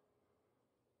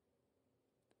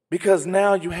 Because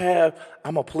now you have,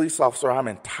 I'm a police officer, I'm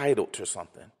entitled to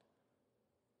something.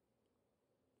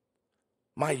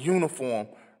 My uniform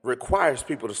requires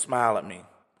people to smile at me.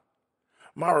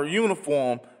 My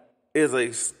uniform is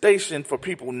a station for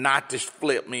people not to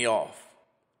flip me off.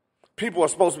 People are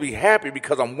supposed to be happy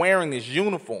because I'm wearing this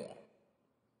uniform.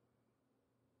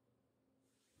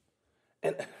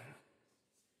 And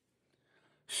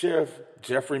Sheriff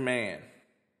Jeffrey Mann.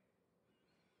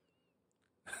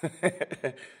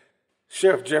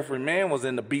 Sheriff Jeffrey Mann was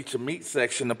in the Beach of Meat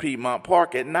section of Piedmont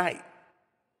Park at night.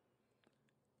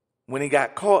 When he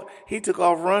got caught, he took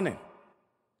off running.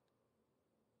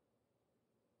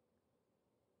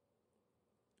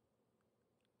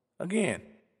 Again,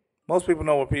 most people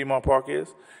know what Piedmont Park is.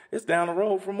 It's down the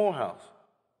road from Morehouse.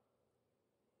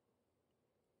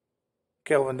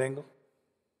 Kelvin Dingle.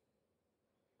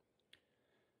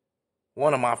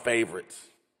 One of my favorites,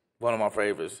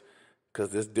 because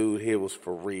this dude here was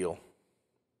for real.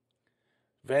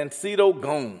 Vancito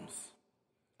Gomes,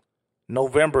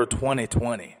 November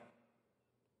 2020.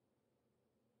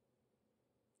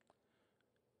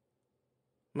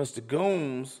 Mr.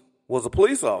 Gomes was a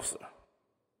police officer.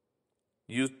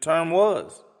 Used the term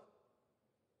was.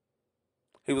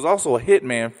 He was also a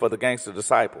hitman for the Gangster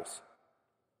Disciples.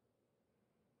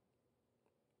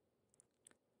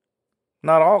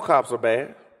 Not all cops are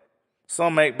bad.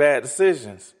 Some make bad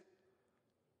decisions.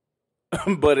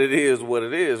 But it is what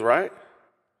it is, right?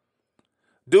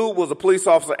 Dude was a police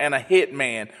officer and a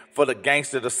hitman for the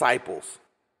Gangster Disciples.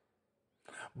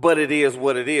 But it is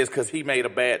what it is because he made a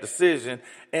bad decision,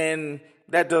 and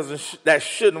that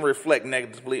shouldn't reflect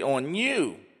negatively on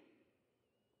you.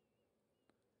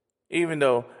 Even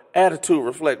though attitude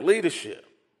reflects leadership.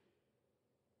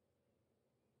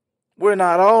 We're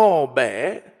not all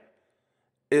bad.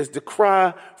 Is the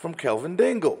cry from Kelvin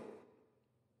Dingle.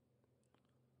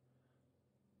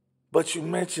 But you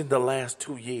mentioned the last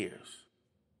 2 years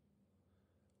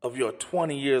of your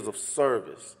 20 years of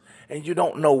service, and you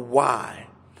don't know why.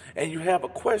 And you have a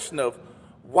question of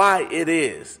why it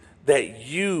is that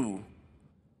you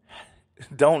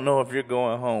don't know if you're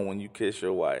going home when you kiss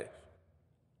your wife.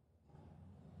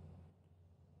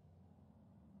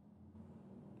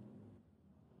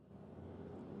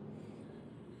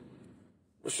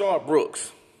 Rashard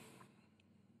Brooks,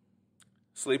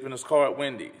 sleep in his car at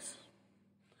Wendy's.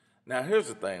 Now, here's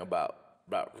the thing about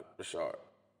Rashard.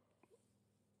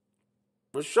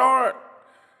 Rashard,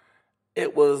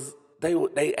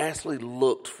 they actually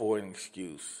looked for an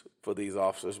excuse for these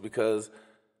officers because,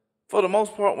 for the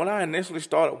most part, when I initially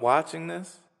started watching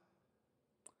this,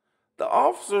 the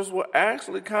officers were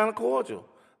actually kind of cordial.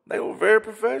 They were very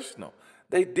professional.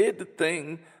 They did the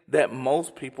thing that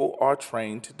most people are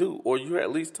trained to do, or you're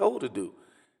at least told to do.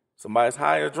 Somebody's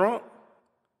high or drunk,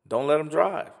 don't let them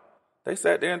drive. They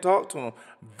sat there and talked to them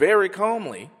very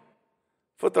calmly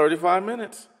for 35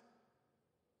 minutes.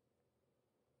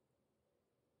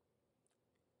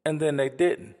 And then they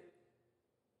didn't.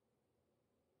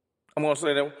 I'm going to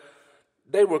say that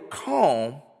they were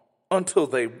calm until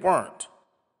they weren't.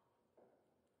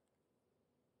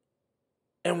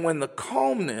 And when the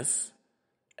calmness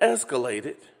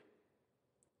escalated,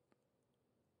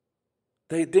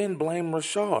 they didn't blame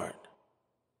Rashard.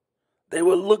 They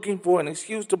were looking for an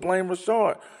excuse to blame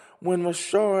Rashard when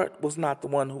Rashard was not the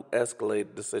one who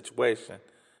escalated the situation.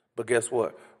 But guess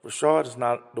what? Rashard is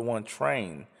not the one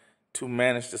trained to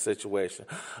manage the situation.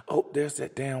 Oh, there's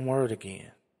that damn word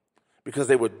again. Because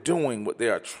they were doing what they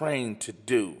are trained to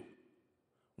do.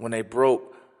 When they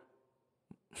broke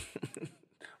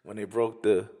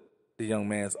the young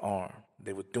man's arm,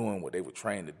 they were doing what they were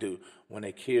trained to do. When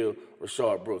they killed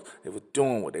Rashard Brooks, they were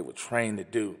doing what they were trained to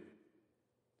do.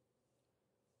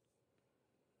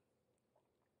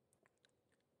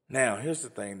 Now, here's the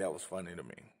thing that was funny to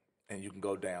me, and you can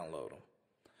go download them.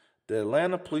 The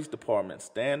Atlanta Police Department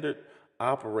Standard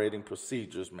Operating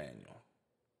Procedures Manual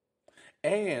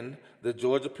and the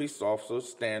Georgia Police Officers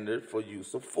Standard for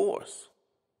Use of Force.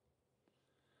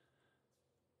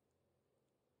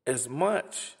 As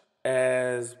much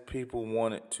as people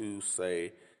wanted to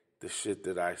say the shit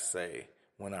that I say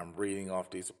when I'm reading off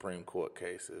these Supreme Court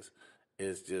cases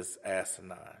is just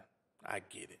asinine, I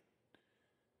get it.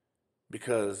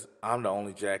 Because I'm the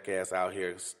only jackass out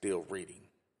here still reading.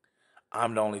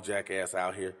 I'm the only jackass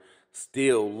out here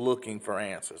still looking for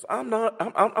answers. I'm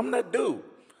that dude.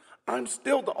 I'm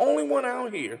still the only one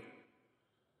out here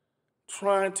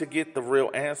trying to get the real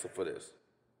answer for this.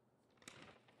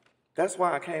 That's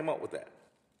why I came up with that.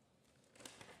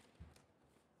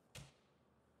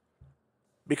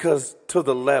 Because to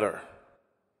the letter,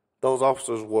 those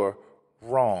officers were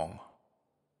wrong.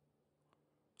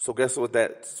 So guess what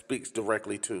that speaks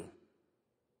directly to?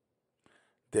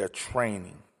 Their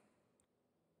training.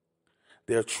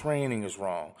 Their training is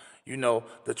wrong. You know,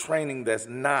 the training that's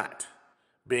not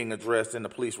being addressed in the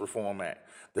Police Reform Act.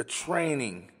 The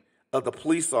training of the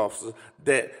police officers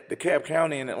that DeKalb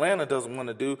County in Atlanta doesn't want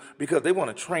to do because they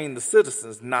want to train the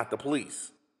citizens, not the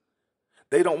police.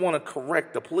 They don't want to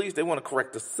correct the police, they want to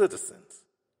correct the citizens.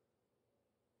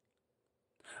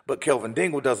 But Kelvin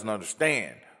Dingle doesn't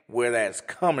understand where that's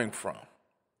coming from.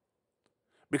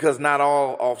 Because not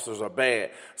all officers are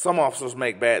bad. Some officers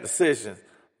make bad decisions,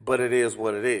 but it is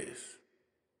what it is.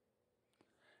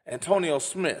 Antonio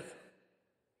Smith,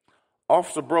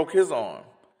 officer broke his arm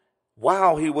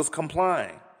while he was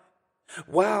complying,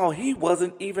 while he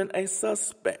wasn't even a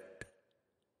suspect.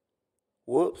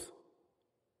 Whoops.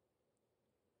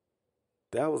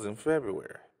 That was in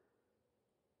February.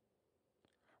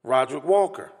 Roderick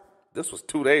Walker, this was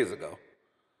 2 days ago.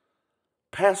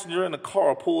 Passenger in the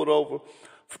car pulled over,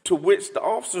 to which the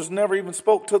officers never even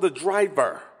spoke to the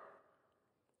driver.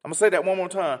 I'm going to say that one more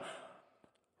time.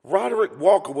 Roderick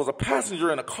Walker was a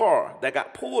passenger in a car that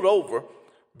got pulled over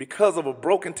because of a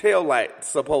broken tail light,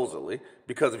 supposedly.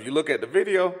 Because if you look at the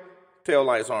video, tail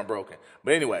lights aren't broken.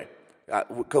 But anyway,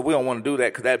 because we don't want to do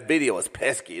that because that video is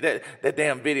pesky. That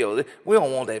damn video, we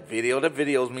don't want that video. That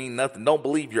videos mean nothing. Don't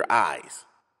believe your eyes.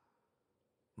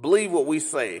 Believe what we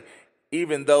say.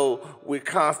 Even though we're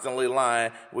constantly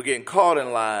lying, we're getting caught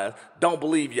in lies, don't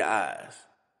believe your eyes.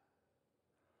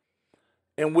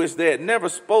 In which they had never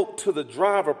spoke to the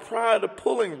driver prior to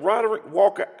pulling Roderick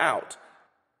Walker out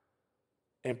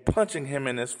and punching him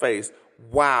in his face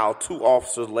while two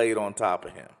officers laid on top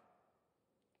of him.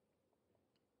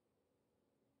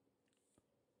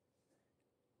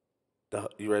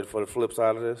 You ready for the flip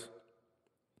side of this?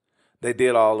 They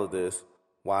did all of this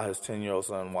while his 10-year-old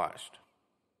son watched.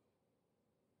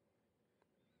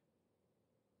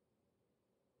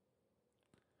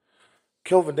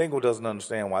 Kelvin Dingle doesn't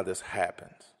understand why this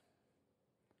happens.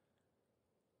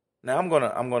 Now I'm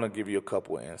gonna give you a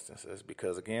couple of instances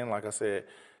because again, like I said,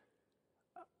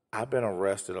 I've been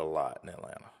arrested a lot in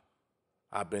Atlanta.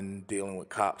 I've been dealing with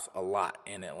cops a lot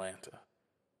in Atlanta.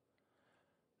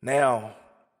 Now,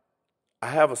 I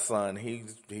have a son.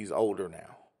 He's older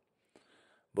now,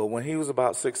 but when he was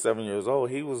about 6, 7 years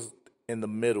old, he was in the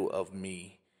middle of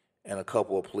me and a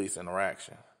couple of police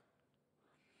interactions.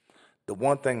 The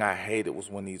one thing I hated was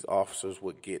when these officers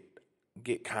would get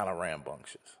kind of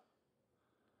rambunctious.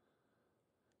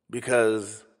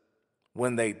 Because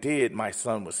when they did, my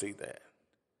son would see that.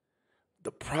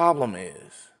 The problem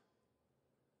is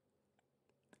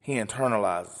he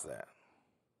internalizes that.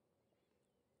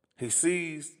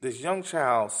 This young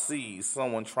child sees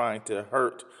someone trying to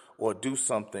hurt or do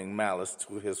something malice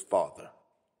to his father.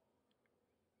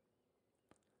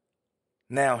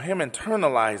 Now, him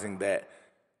internalizing that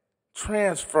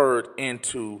transferred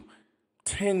into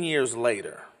 10 years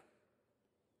later,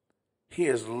 he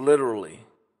is literally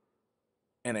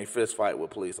in a fist fight with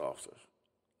police officers,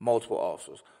 multiple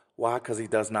officers. Why? Because he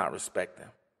does not respect them.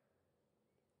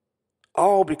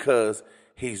 All because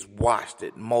he's watched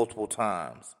it multiple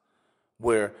times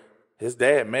where his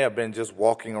dad may have been just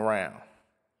walking around.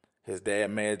 His dad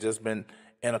may have just been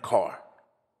in a car,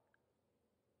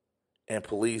 and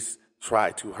police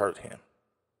tried to hurt him.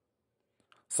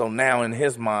 So now in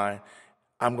his mind,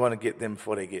 I'm going to get them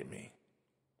before they get me.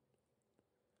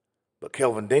 But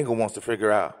Kelvin Dingle wants to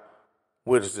figure out,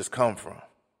 where does this come from?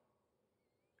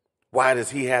 Why does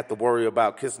he have to worry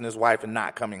about kissing his wife and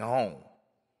not coming home?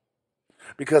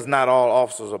 Because not all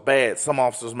officers are bad. Some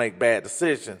officers make bad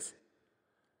decisions.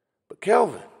 But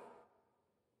Kelvin,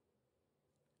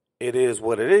 it is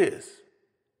what it is.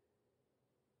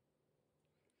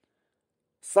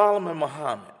 Solomon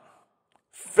Muhammad,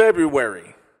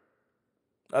 February,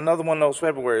 another one of those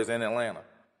Februaries in Atlanta,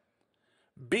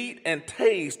 beat and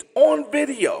tased on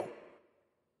video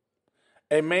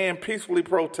a man peacefully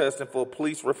protesting for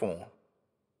police reform.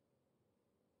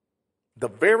 The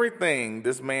very thing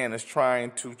this man is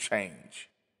trying to change.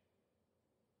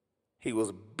 He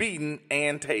was beaten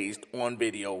and tased on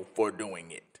video for doing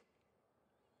it.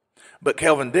 But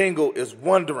Kelvin Dingle is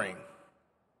wondering,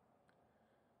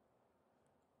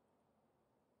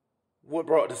 what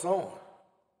brought this on?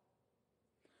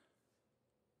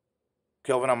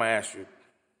 Kelvin, I'm going to ask you.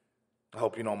 I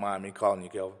hope you don't mind me calling you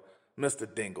Kelvin.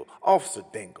 Mr. Dingle, Officer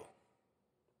Dingle.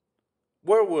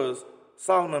 Where was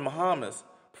Solomon Muhammad's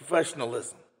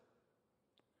professionalism?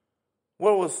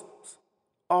 Where was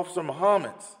Officer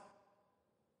Muhammad's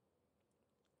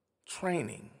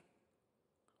training?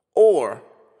 Or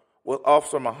was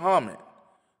Officer Muhammad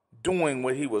doing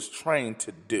what he was trained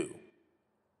to do?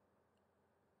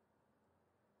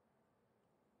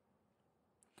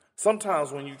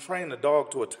 Sometimes when you train a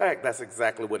dog to attack, that's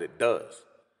exactly what it does.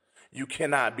 You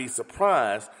cannot be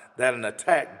surprised that an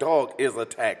attack dog is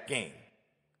attacking.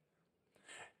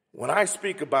 When I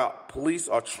speak about police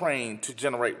are trained to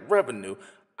generate revenue,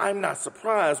 I'm not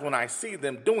surprised when I see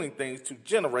them doing things to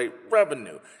generate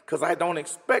revenue, because I don't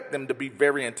expect them to be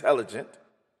very intelligent.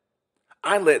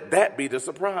 I let that be the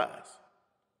surprise.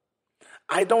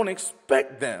 I don't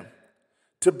expect them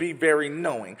to be very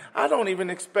knowing. I don't even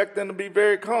expect them to be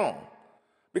very calm,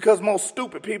 because most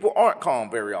stupid people aren't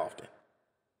calm very often.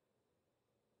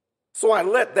 So I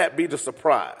let that be the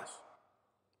surprise.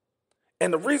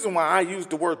 And the reason why I use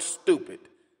the word stupid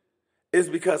is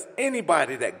because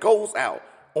anybody that goes out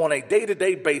on a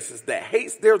day-to-day basis that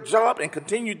hates their job and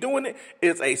continue doing it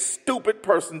is a stupid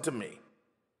person to me.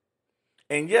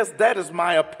 And yes, that is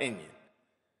my opinion.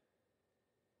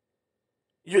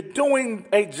 You're doing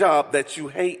a job that you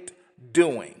hate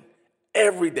doing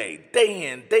every day,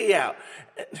 day in, day out.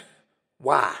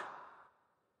 Why?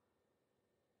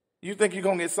 You think you're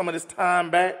going to get some of this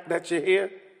time back that you're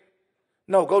here?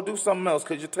 No, go do something else,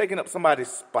 because you're taking up somebody's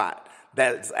spot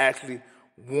that is actually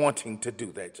wanting to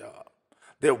do that job.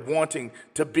 They're wanting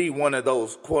to be one of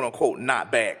those quote-unquote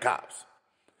not bad cops.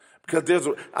 Because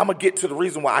I'm going to get to the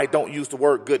reason why I don't use the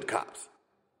word good cops.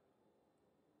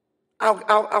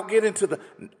 I'll get into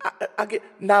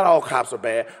not all cops are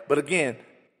bad, but again,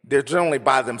 they're generally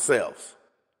by themselves.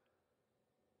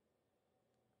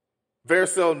 Very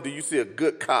seldom do you see a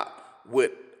good cop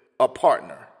with a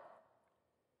partner.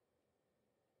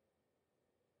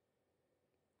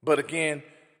 But again,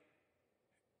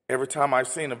 every time I've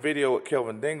seen a video with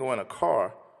Kelvin Dingle in a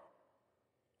car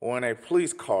or in a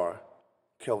police car,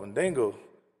 Kelvin Dingle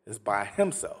is by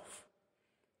himself.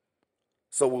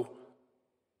 So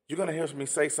you're going to hear me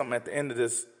say something at the end of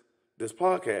this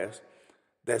podcast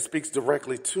that speaks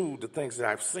directly to the things that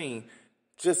I've seen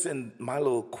just in my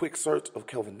little quick search of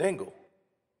Kelvin Dingle.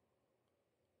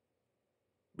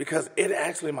 Because it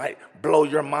actually might blow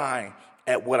your mind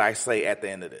at what I say at the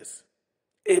end of this.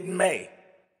 It may.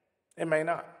 It may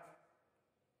not.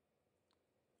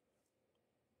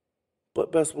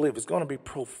 But best believe it's going to be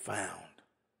profound.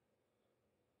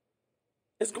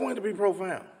 It's going to be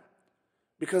profound.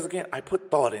 Because again, I put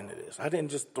thought into this. I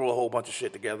didn't just throw a whole bunch of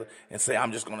shit together and say,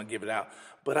 I'm just going to give it out.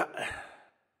 But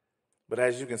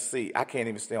as you can see, I can't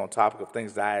even stay on topic of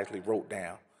things that I actually wrote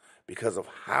down because of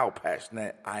how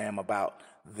passionate I am about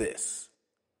this.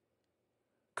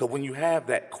 Because when you have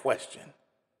that question,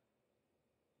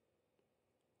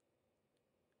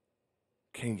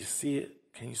 can you see it?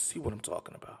 Can you see what I'm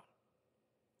talking about?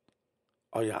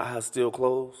 Are your eyes still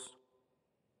closed?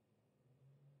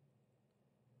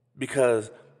 Because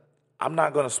I'm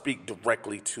not going to speak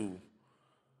directly to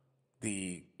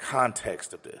the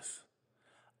context of this.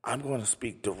 I'm going to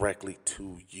speak directly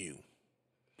to you.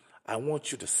 I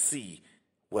want you to see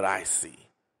what I see.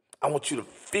 I want you to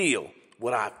feel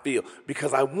what I feel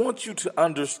because I want you to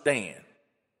understand.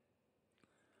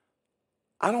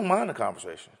 I don't mind the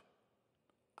conversation.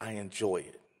 I enjoy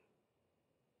it.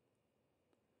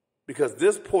 Because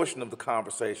this portion of the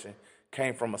conversation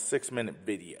came from a 6-minute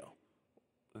video,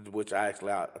 which I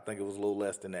think it was a little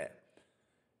less than that.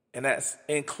 And that's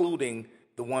including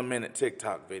the 1-minute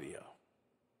TickTock video.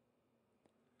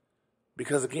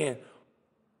 Because again,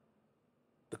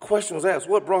 the question was asked,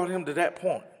 what brought him to that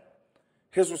point?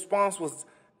 His response was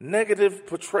negative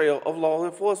portrayal of law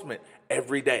enforcement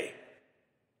every day.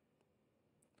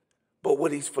 But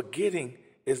what he's forgetting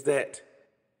is that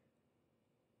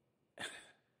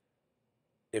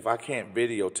if I can't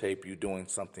videotape you doing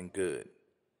something good,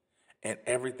 and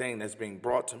everything that's being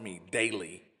brought to me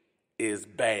daily is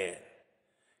bad,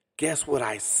 guess what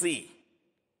I see?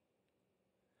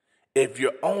 If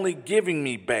you're only giving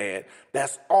me bad,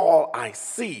 that's all I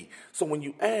see. So when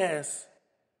you ask,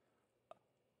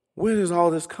 where is all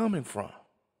this coming from?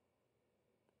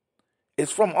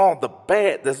 It's from all the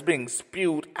bad that's being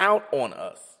spewed out on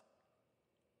us.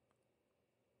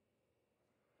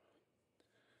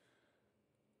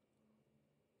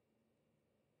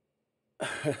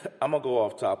 I'm going to go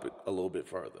off topic a little bit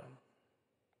further.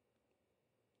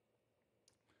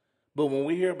 But when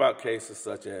we hear about cases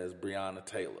such as Breonna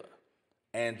Taylor,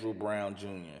 Andrew Brown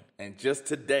Jr., and just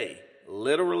today,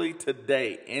 literally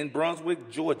today, in Brunswick,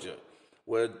 Georgia,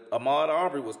 where Ahmaud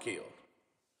Arbery was killed,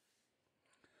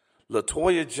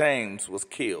 LaToya James was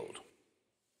killed.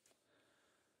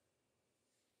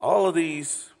 All of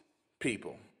these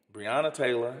people, Breonna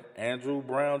Taylor, Andrew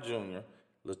Brown Jr.,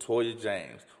 LaToya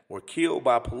James, were killed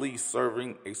by police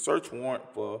serving a search warrant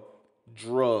for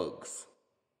drugs.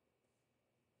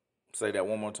 Say that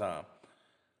one more time.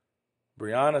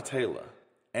 Breonna Taylor,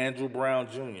 Andrew Brown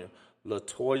Jr.,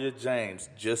 LaToya James,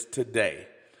 just today,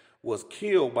 was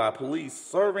killed by police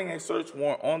serving a search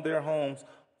warrant on their homes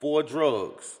for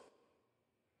drugs.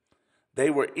 They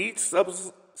were each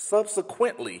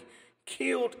subsequently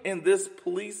killed in this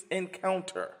police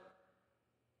encounter.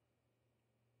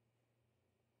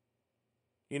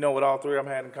 You know what all three of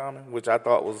them had in common, which I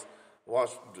thought was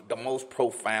the most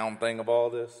profound thing of all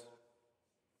this?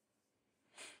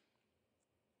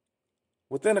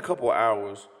 Within a couple of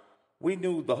hours, we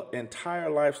knew the entire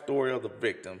life story of the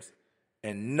victims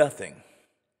and nothing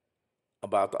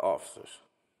about the officers.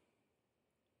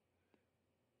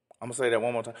 I'm going to say that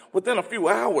one more time. Within a few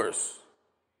hours,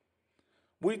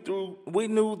 we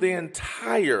knew the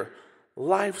entire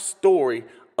life story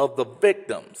of the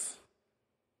victims,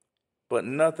 but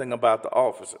nothing about the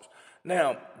officers.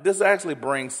 Now, this actually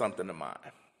brings something to mind.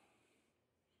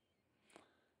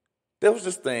 There was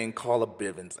this thing called a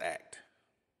Bivens Act,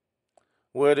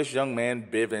 where this young man,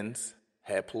 Bivens,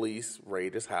 had police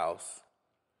raid his house,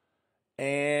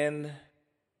 and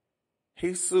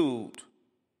he sued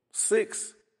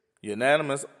 6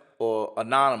 anonymous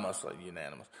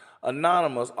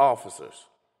officers.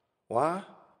 Why?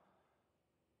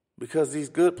 Because these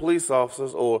good police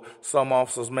officers, or some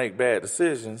officers make bad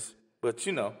decisions, but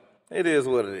it is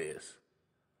what it is.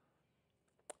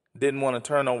 Didn't want to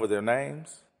turn over their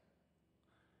names.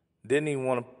 Didn't even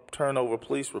want to turn over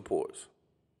police reports.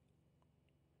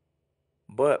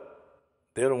 But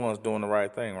they're the ones doing the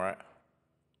right thing, right?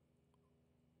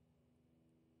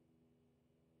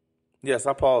 Yes,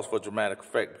 I paused for dramatic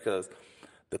effect because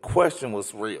the question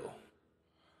was real.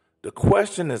 The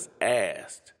question is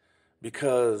asked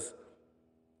because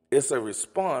it's a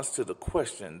response to the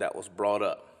question that was brought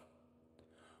up.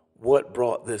 What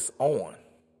brought this on?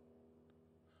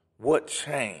 What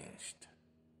changed?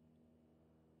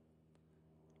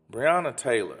 Breonna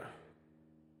Taylor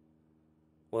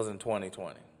was in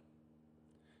 2020.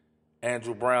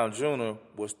 Andrew Brown Jr.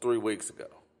 was 3 weeks ago.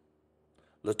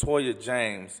 LaToya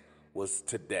James was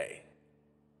today.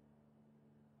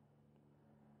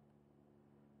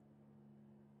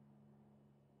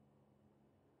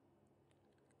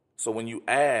 So when you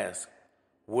ask,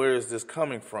 where is this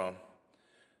coming from?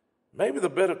 Maybe the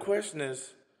better question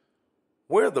is,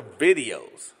 where are the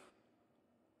videos?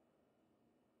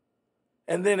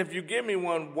 And then if you give me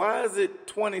one, why is it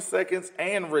 20 seconds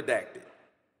and redacted?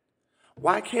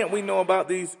 Why can't we know about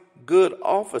these good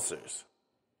officers?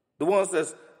 The ones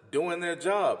that's doing their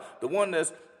job, the one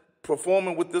that's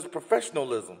performing with this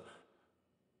professionalism.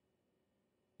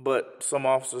 But some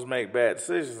officers make bad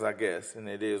decisions, I guess, and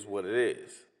it is what it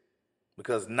is.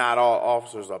 Because not all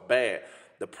officers are bad.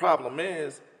 The problem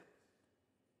is,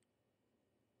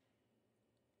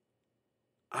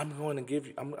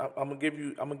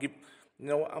 You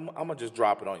know what? I'm going to just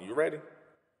drop it on you. You ready?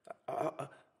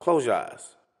 Close your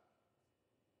eyes.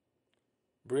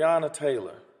 Breonna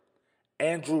Taylor,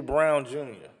 Andrew Brown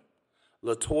Jr.,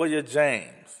 LaToya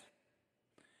James,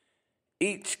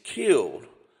 each killed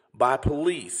by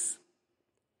police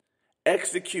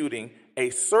executing a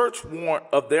search warrant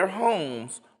of their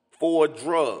homes for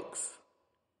drugs.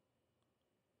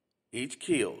 Each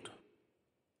killed.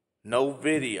 No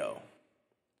video.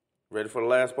 Ready for the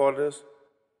last part of this?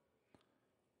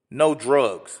 No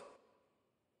drugs.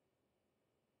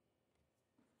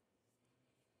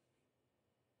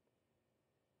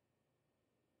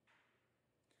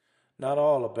 Not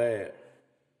all are bad.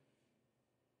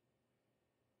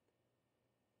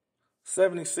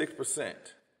 76%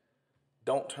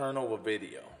 don't turn over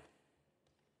video.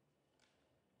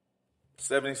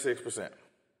 76%.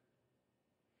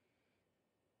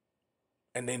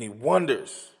 And then he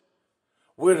wonders,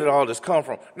 where did all this come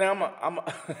from? Now, I'm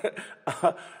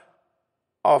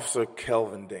Officer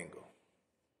Kelvin Dingle.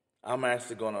 I'm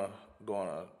actually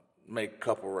gonna make a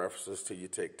couple references to your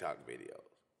TikTok videos.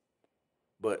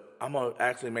 But I'm going to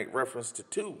actually make reference to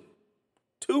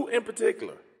two in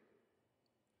particular.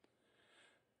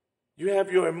 You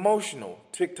have your emotional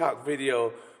TikTok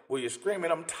video where you're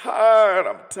screaming, I'm tired.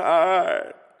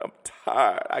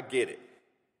 I get it.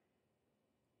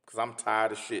 Because I'm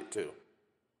tired of shit too.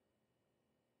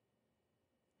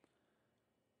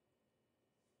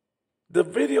 The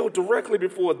video directly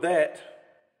before that,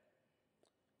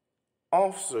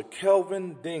 Officer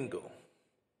Kelvin Dingle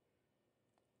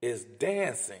is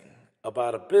dancing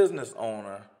about a business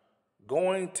owner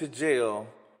going to jail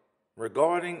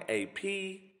regarding a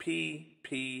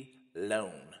PPP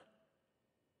loan.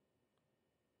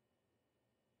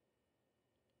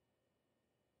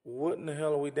 What in the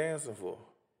hell are we dancing for?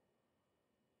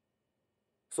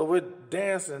 So we're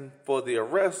dancing for the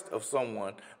arrest of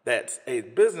someone that's a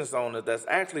business owner that's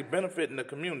actually benefiting the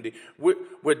community.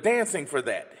 We're dancing for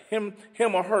that, him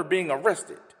or her being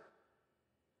arrested.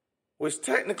 Which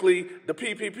technically, the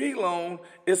PPP loan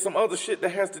is some other shit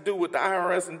that has to do with the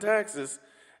IRS and taxes.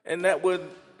 And that would,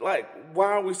 why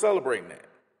are we celebrating that?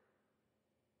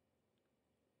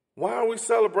 Why are we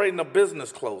celebrating a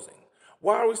business closing?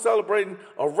 Why are we celebrating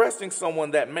arresting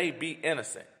someone that may be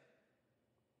innocent?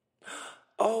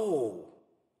 Oh,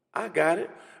 I got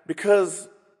it. Because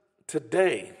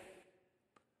today,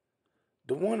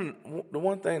 the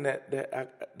one thing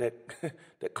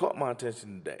that caught my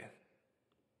attention today,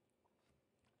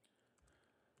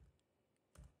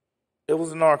 it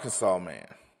was an Arkansas man.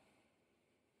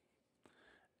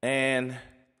 And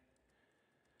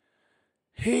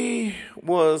he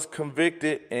was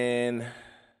convicted in,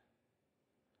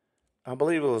 I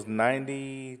believe it was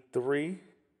 93.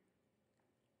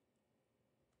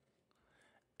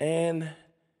 And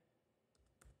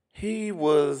he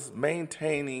was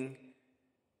maintaining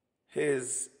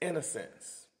his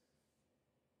innocence.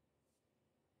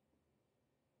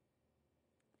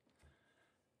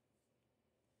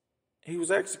 He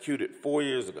was executed 4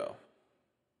 years ago.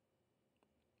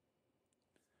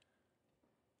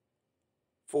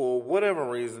 For whatever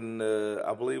reason,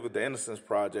 I believe the Innocence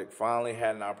Project finally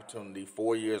had an opportunity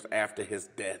 4 years after his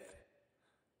death.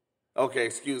 Okay,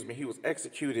 excuse me. He was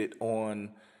executed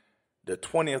on the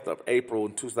 20th of April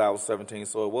in 2017,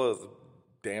 so it was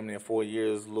damn near 4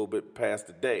 years, a little bit past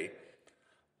the day.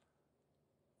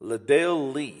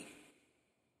 Liddell Lee.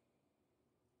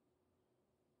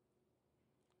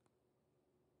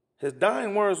 His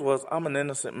dying words was, I'm an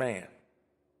innocent man.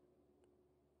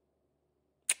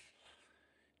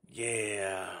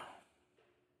 Yeah.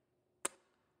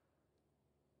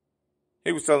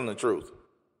 He was telling the truth.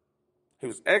 He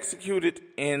was executed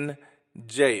in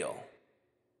jail.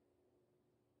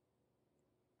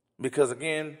 Because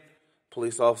again,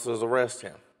 police officers arrest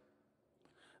him.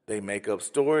 They make up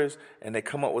stories and they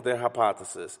come up with their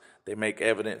hypothesis. They make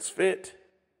evidence fit.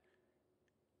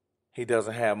 He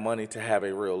doesn't have money to have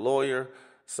a real lawyer,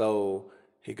 so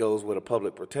he goes with a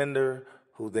public pretender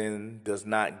who then does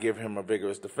not give him a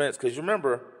vigorous defense. Because you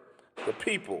remember, the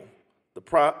people, the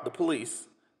police,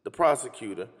 the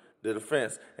prosecutor, the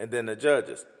defense, and then the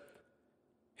judges.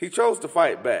 He chose to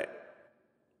fight back,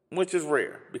 which is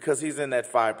rare because he's in that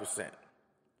 5%.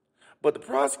 But the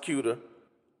prosecutor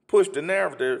pushed the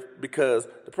narrative because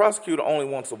the prosecutor only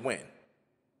wants a win.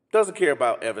 Doesn't care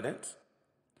about evidence.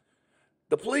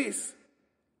 The police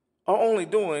are only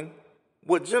doing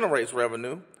what generates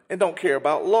revenue and don't care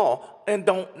about law and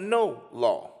don't know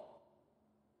law.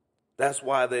 That's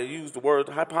why they use the word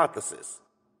hypothesis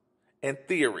and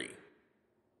theory.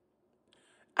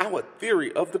 Our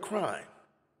theory of the crime.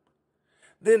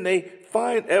 Then they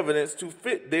find evidence to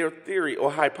fit their theory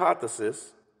or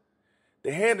hypothesis.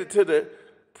 They hand it to the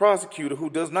prosecutor, who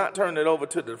does not turn it over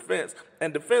to the defense,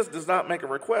 and defense does not make a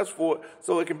request for it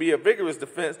so it can be a vigorous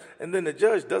defense, and then the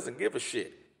judge doesn't give a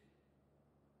shit.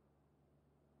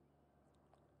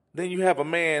 Then you have a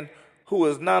man who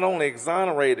is not only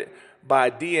exonerated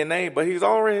by DNA, but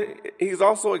he's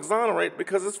also exonerated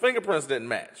because his fingerprints didn't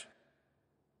match.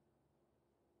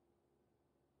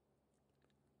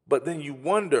 But then you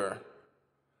wonder,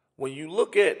 when you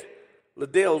look at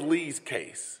Liddell Lee's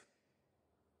case,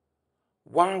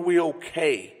 why are we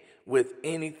okay with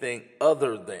anything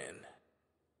other than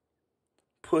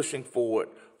pushing forward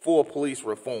for police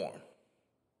reform?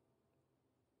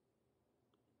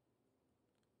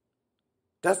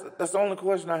 That's the only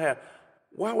question I have.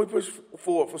 Why we push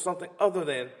forward for something other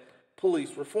than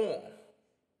police reform?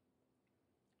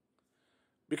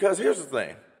 Because here's the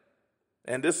thing,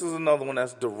 and this is another one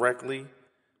that's directly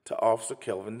to Officer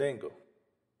Kelvin Dingle.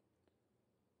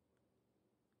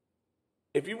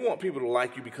 If you want people to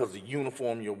like you because of the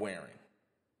uniform you're wearing,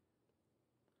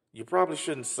 you probably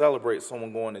shouldn't celebrate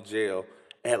someone going to jail,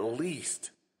 at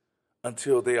least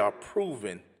until they are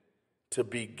proven to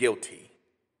be guilty.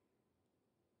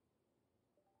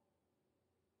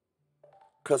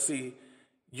 Because, see,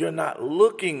 you're not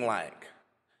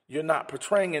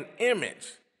portraying an image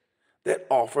that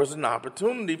offers an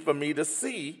opportunity for me to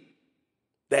see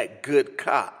that good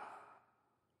cop.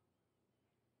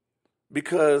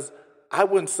 Because I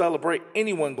wouldn't celebrate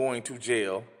anyone going to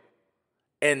jail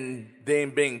and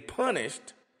then being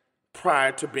punished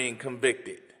prior to being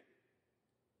convicted.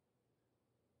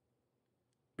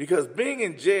 Because being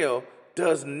in jail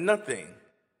does nothing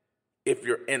if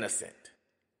you're innocent.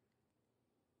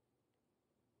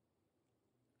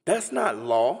 That's not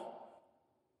law.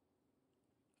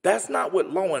 That's not what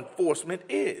law enforcement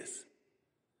is.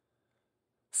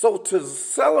 So to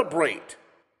celebrate,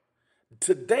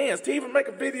 to dance, to even make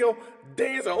a video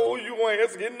dancing, oh, you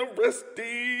ass getting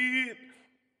arrested,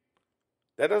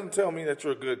 that doesn't tell me that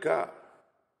you're a good cop.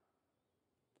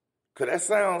 Because that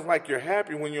sounds like you're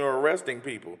happy when you're arresting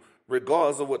people,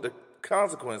 regardless of what the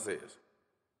consequence is.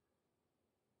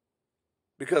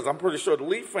 Because I'm pretty sure the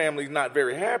Lee family's not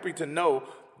very happy to know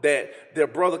that their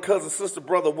brother, cousin, sister,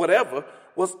 brother, whatever,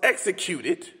 was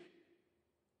executed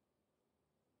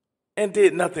and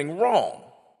did nothing wrong.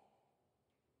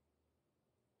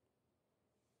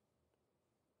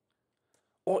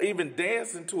 Or even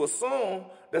dancing to a song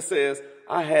that says,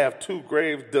 I have 2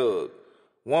 graves dug,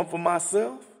 one for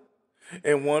myself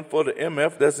and one for the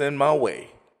MF that's in my way.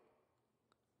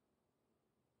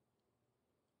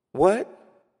 What?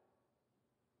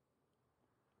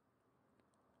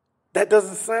 That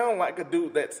doesn't sound like a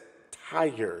dude that's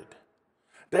tired.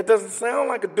 That doesn't sound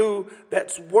like a dude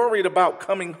that's worried about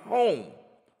coming home,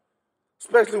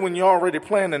 especially when you're already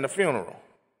planning the funeral.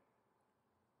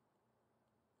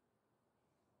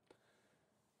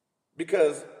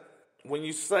 Because when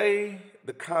you say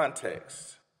the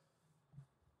context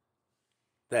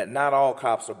that not all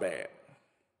cops are bad,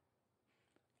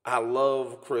 I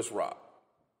love Chris Rock.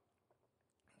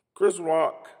 Chris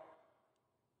Rock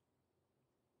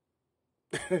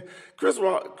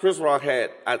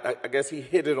had, I guess he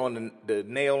hit it on the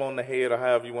nail on the head, or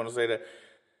however you want to say that.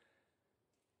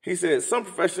 He said, some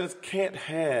professions can't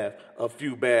have a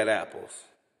few bad apples.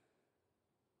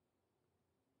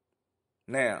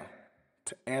 Now,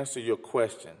 to answer your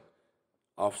question,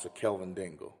 Officer Kelvin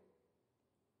Dingle,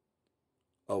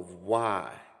 of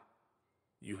why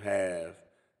you have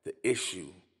the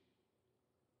issue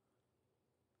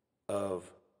of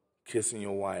kissing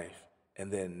your wife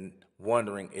and then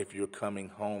wondering if you're coming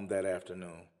home that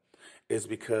afternoon, is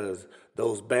because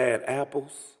those bad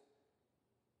apples,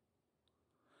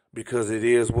 because it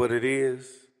is what it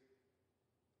is,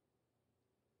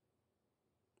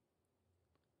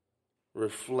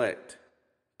 reflect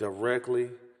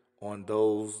directly on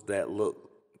those that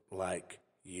look like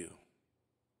you.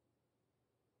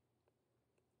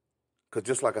 Because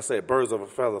just like I said, birds of a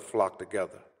feather flock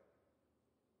together.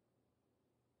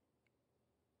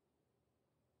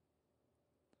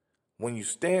 When you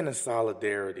stand in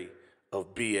solidarity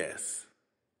of BS,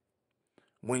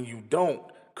 when you don't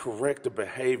correct the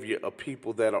behavior of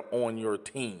people that are on your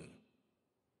team,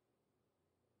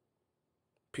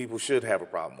 people should have a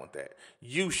problem with that.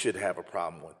 You should have a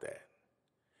problem with that.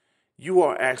 You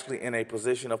are actually in a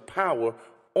position of power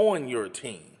on your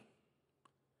team.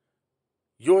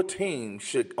 Your team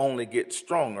should only get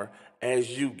stronger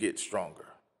as you get stronger.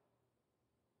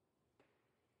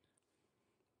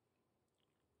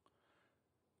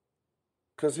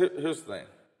 Because here's the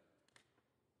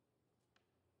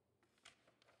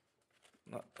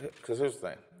thing. because here's the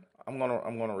thing. I'm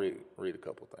gonna read a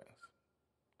couple things.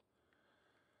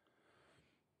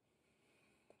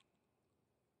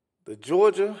 The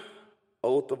Georgia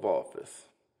oath of office.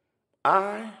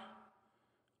 I,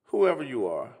 whoever you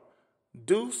are,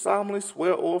 do solemnly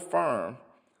swear or affirm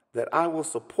that I will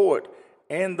support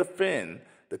and defend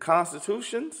the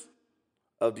constitutions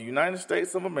of the United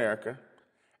States of America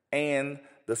and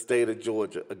the state of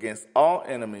Georgia against all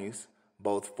enemies,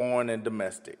 both foreign and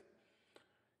domestic.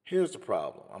 Here's the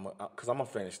problem, because I'm going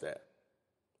to finish that.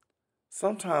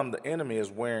 Sometimes the enemy is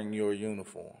wearing your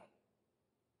uniform.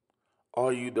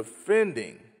 Are you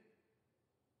defending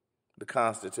the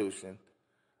Constitution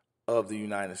of the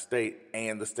United States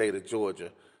and the state of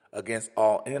Georgia against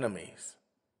all enemies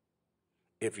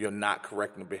if you're not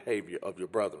correcting the behavior of your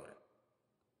brethren?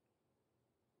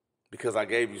 Because I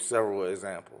gave you several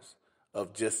examples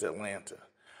of just Atlanta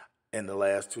in the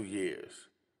last 2 years.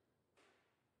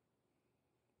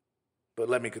 But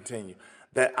let me continue.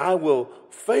 That I will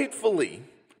faithfully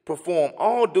perform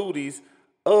all duties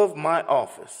of my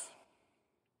office.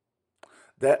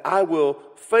 That I will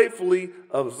faithfully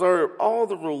observe all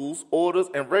the rules, orders,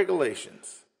 and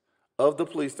regulations of the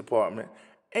police department,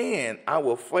 and I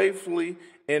will faithfully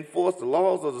enforce the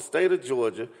laws of the state of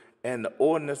Georgia and the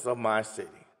ordinance of my city.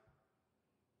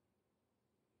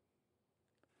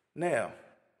 Now,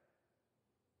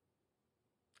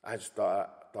 I just thought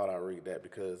I'd read that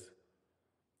because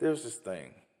there's this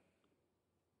thing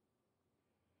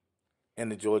in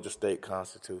the Georgia State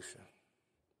Constitution.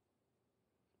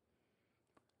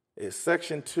 It's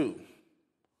Section 2,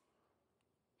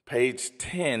 page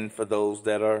 10 for those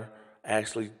that are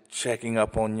actually checking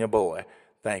up on your boy.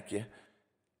 Thank you.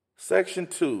 Section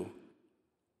 2,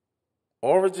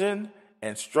 origin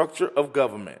and structure of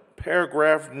government.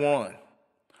 Paragraph 1,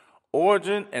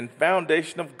 origin and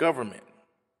foundation of government.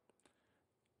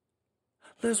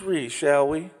 Let's read, shall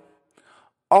we?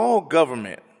 All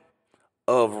government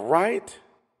of right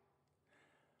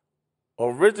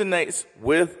originates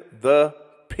with the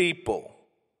people.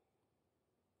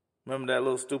 Remember that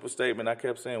little stupid statement I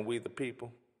kept saying, we the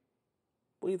people?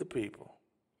 We the people.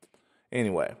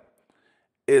 Anyway,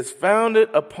 is founded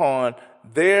upon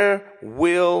their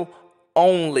will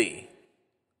only.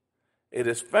 It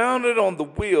is founded on the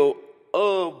will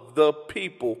of the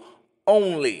people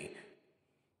only.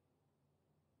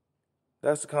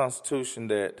 That's the Constitution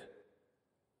that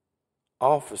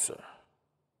Officer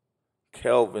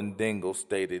Kelvin Dingle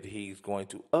stated he's going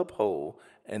to uphold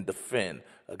and defend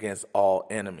against all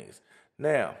enemies.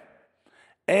 Now,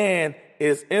 and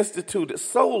is instituted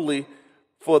solely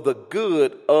for the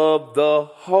good of the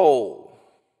whole.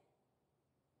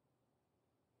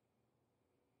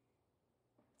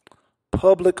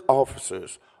 Public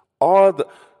officers are the...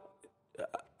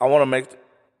 I want to make...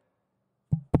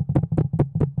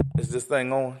 Is this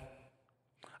thing on?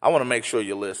 I want to make sure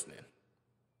you're listening.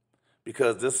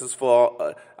 Because this is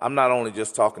for... I'm not only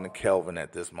just talking to Kelvin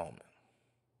at this moment.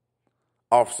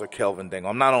 Officer Kelvin Dingle.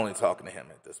 I'm not only talking to him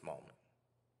at this moment.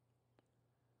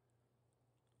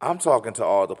 I'm talking to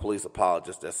all the police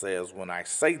apologists that says when I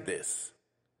say this,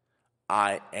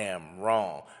 I am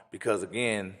wrong. Because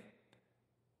again,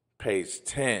 page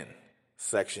 10,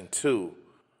 section 2,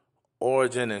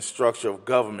 origin and structure of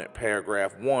government,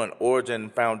 paragraph 1, origin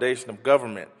and foundation of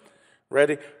government.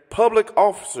 Ready? Public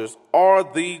officers are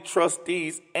the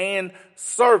trustees and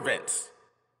servants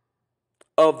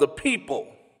of the people.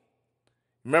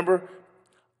 Remember,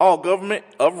 all government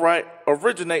of right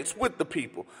originates with the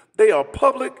people. They are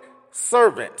public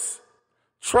servants,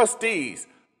 trustees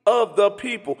of the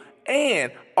people,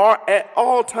 and are at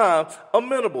all times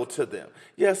amenable to them.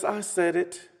 Yes, I said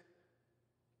it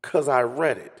because I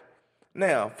read it.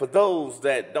 Now, for those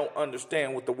that don't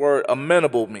understand what the word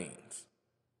amenable means,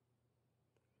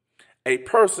 a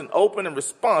person open and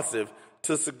responsive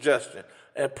to suggestion.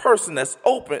 A person that's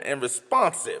open and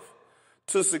responsive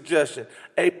to suggestion.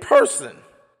 A person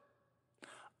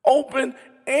open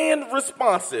and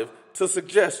responsive to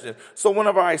suggestion. So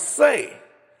whenever I say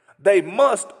they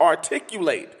must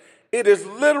articulate, it is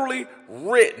literally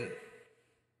written.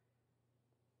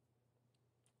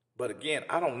 But again,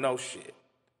 I don't know shit.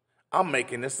 I'm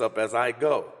making this up as I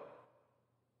go.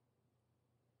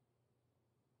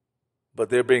 But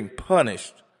they're being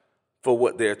punished for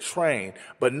what they're trained.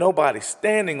 But nobody's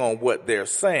standing on what they're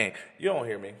saying. You don't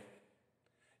hear me.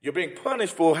 You're being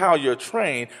punished for how you're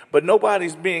trained, but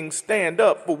nobody's being stand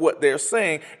up for what they're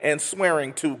saying and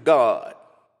swearing to God.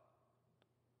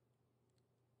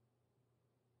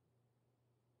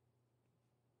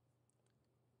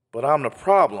 But I'm the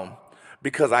problem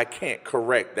because I can't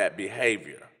correct that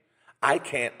behavior. I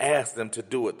can't ask them to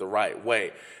do it the right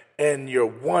way. and you're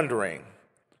wondering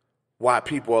why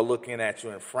people are looking at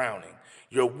you and frowning.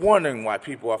 You're wondering why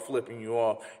people are flipping you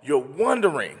off. You're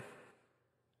wondering.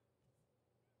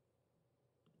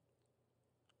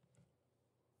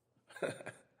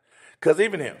 Because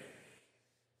even him,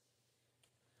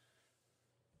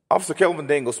 Officer Kelvin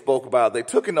Dingle spoke about they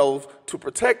took an oath to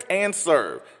protect and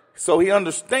serve. So he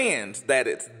understands that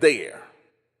it's there.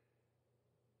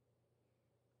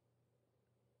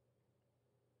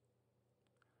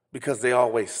 Because they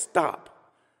always stop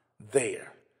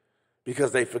there.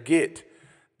 Because they forget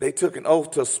they took an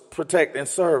oath to protect and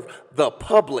serve the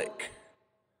public.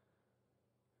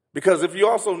 Because if you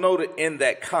also noted in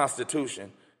that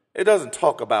Constitution, it doesn't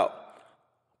talk about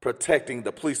protecting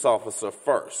the police officer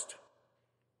first.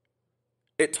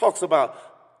 It talks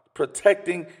about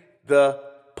protecting the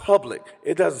public.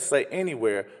 It doesn't say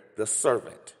anywhere the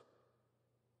servant.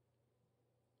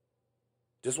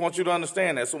 Just want you to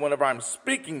understand that. So whenever I'm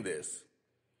speaking this,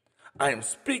 I am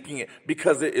speaking it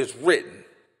because it is written.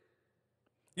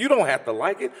 You don't have to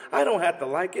like it. I don't have to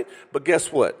like it. But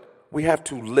guess what? We have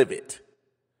to live it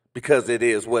because it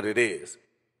is what it is.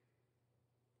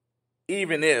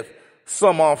 Even if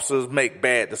some officers make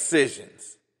bad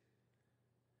decisions.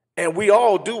 And we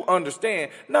all do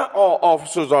understand not all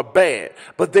officers are bad,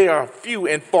 but they are few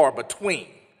and far between.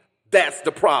 That's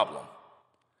the problem.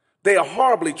 They are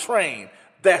horribly trained.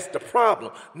 That's the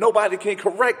problem. Nobody can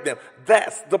correct them.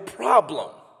 That's the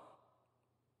problem.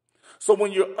 So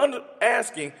when you're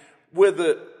asking where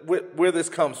this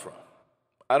comes from,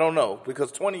 I don't know,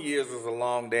 because 20 years is a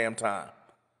long damn time.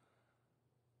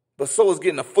 But so is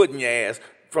getting a foot in your ass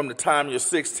from the time you're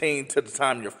 16 to the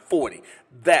time you're 40.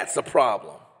 That's a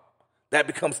problem. That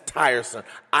becomes tiresome.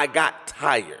 I got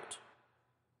tired.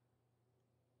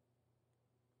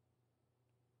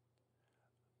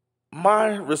 My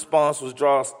response was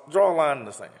draw a line in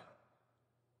the sand.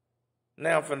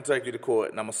 Now I'm finna take you to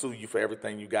court and I'm gonna sue you for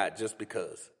everything you got just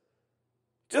because.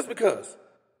 Just because.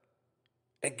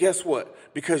 And guess what?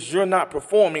 Because you're not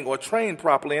performing or trained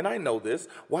properly, and I know this.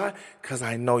 Why? Because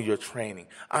I know your training.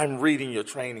 I'm reading your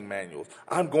training manuals.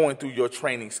 I'm going through your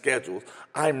training schedules.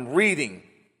 I'm reading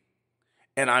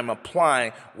and I'm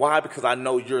applying. Why? Because I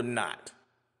know you're not.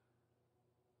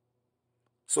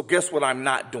 So guess what I'm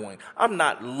not doing? I'm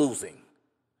not losing.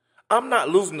 I'm not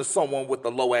losing to someone with a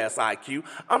low-ass IQ.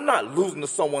 I'm not losing to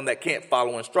someone that can't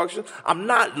follow instructions. I'm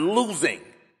not losing.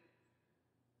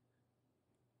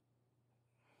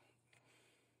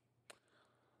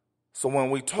 So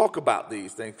when we talk about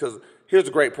these things, because here's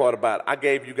the great part about it. I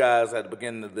gave you guys at the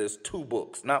beginning of this 2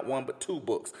 books, not 1, but 2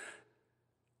 books.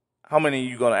 How many of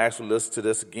you going to actually listen to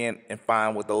this again and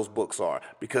find what those books are?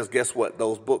 Because guess what?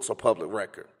 Those books are public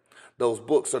record. Those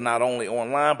books are not only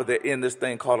online, but they're in this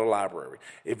thing called a library.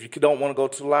 If you don't want to go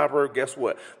to the library, guess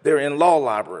what? They're in law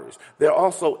libraries. They're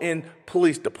also in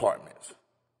police departments.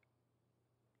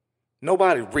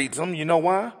 Nobody reads them. You know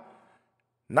why?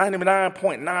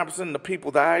 99.9% of the people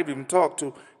that I've even talked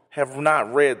to have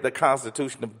not read the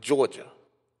Constitution of Georgia.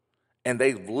 And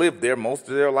they've lived there most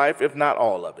of their life, if not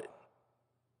all of it.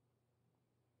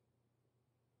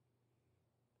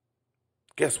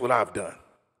 Guess what I've done?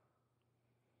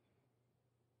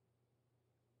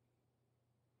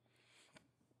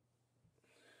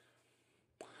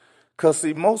 Because,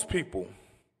 see, most people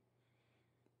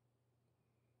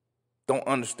don't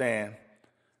understand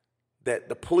that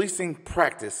the policing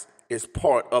practice is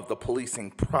part of the policing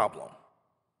problem.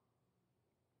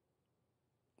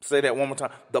 Say that one more time.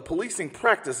 The policing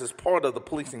practice is part of the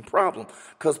policing problem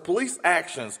because police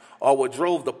actions are what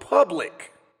drove the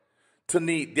public to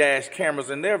need dash cameras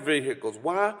in their vehicles.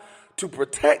 Why? To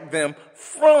protect them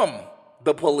from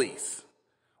the police.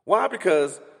 Why?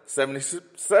 Because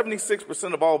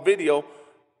 76% of all video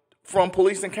from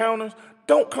police encounters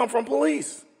don't come from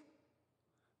police.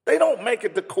 They don't make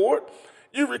it to court.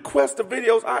 You request the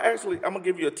videos. I'm going to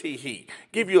give you a tee-hee.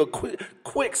 Give you a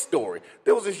quick story.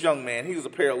 There was this young man. He was a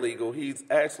paralegal. He's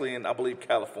actually in, I believe,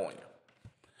 California.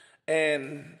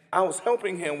 And I was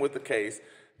helping him with the case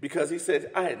because he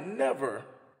said I had never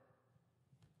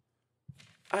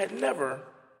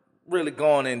really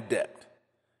gone in depth.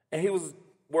 And he was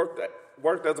worked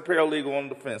as a paralegal on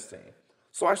the defense team.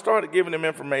 So I started giving him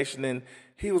information, and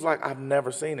he was like, I've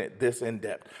never seen it this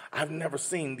in-depth. I've never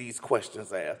seen these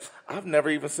questions asked. I've never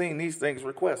even seen these things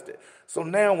requested. So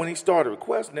now when he started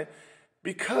requesting it,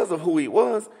 because of who he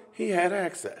was, he had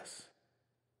access.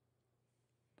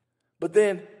 But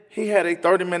then he had a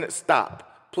 30-minute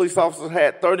stop. Police officers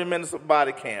had 30 minutes of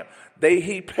body cam.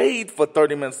 He paid for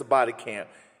 30 minutes of body cam.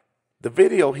 The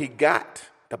video he got,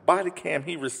 the body cam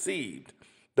he received,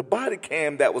 The body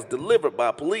cam that was delivered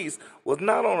by police was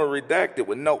not only redacted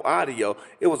with no audio,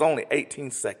 it was only 18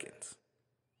 seconds.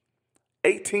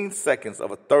 18 seconds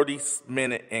of a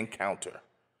 30-minute encounter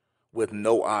with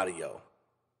no audio.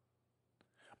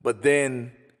 But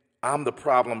then I'm the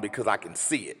problem because I can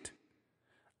see it.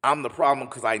 I'm the problem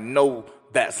because I know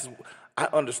I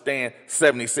understand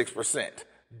 76%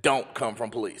 don't come from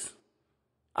police.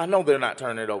 I know they're not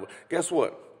turning it over. Guess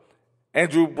what?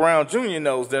 Andrew Brown Jr.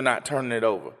 knows they're not turning it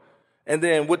over. And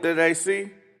then what did they see?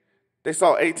 They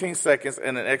saw 18 seconds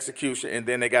and an execution, and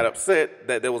then they got upset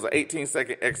that there was an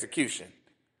 18-second execution.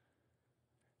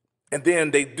 And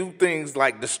then they do things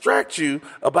like distract you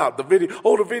about the video.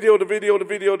 Oh, the video,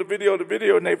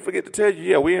 and they forget to tell you,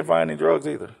 yeah, we ain't finding drugs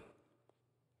either.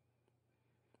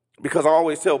 Because I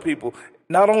always tell people,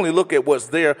 not only look at what's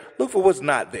there, look for what's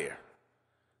not there.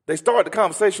 They started the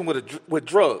conversation with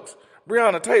drugs.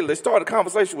 Breonna Taylor, they started the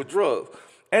conversation with drugs.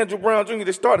 Andrew Brown Jr.,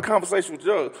 they started the conversation with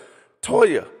drugs.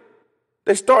 Toya,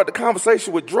 they started the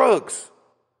conversation with drugs.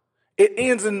 It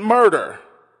ends in murder.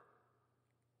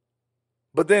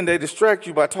 But then they distract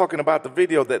you by talking about the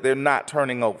video that they're not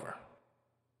turning over.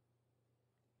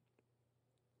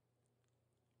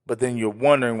 But then you're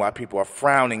wondering why people are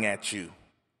frowning at you,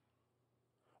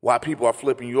 why people are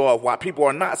flipping you off, why people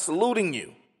are not saluting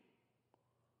you.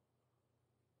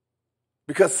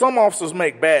 Because some officers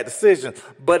make bad decisions,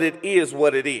 but it is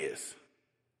what it is.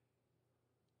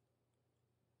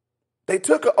 They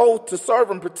took an oath to serve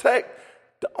and protect.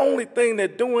 The only thing they're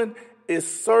doing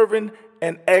is serving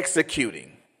and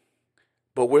executing.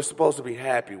 But we're supposed to be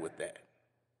happy with that.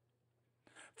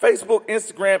 Facebook,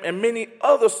 Instagram, and many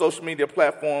other social media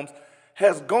platforms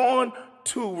has gone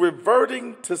to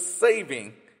reverting to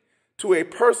saving to a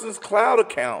person's cloud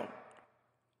account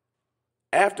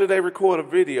after they record a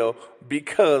video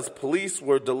because police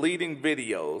were deleting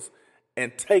videos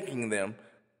and taking them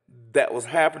that was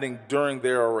happening during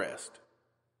their arrest.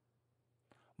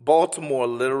 Baltimore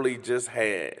literally just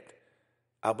had,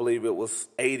 I believe it was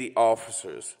 80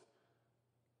 officers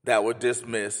that were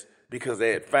dismissed because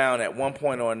they had found at one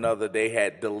point or another they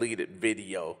had deleted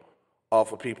video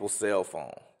off of people's cell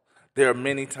phone. There are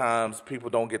many times people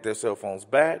don't get their cell phones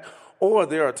back, or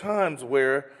there are times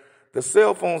where the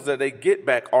cell phones that they get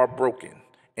back are broken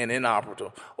and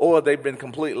inoperable, or they've been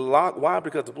completely locked. Why?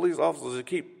 Because the police officers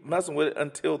keep messing with it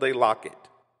until they lock it.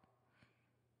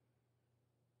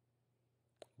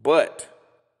 But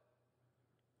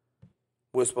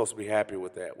we're supposed to be happy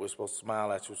with that. We're supposed to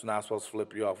smile at you. We're not supposed to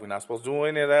flip you off. We're not supposed to do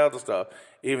any of that other stuff,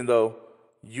 even though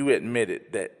you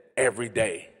admitted that every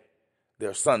day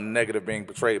there's something negative being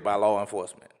portrayed by law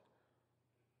enforcement.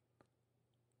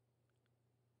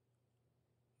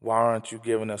 Why aren't you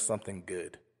giving us something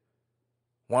good?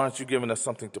 Why aren't you giving us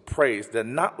something to praise, that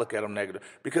not look at them negative?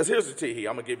 Because here's the tea here.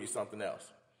 I'm going to give you something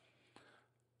else.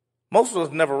 Most of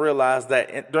us never realized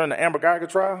that during the Amber Geiger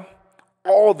trial,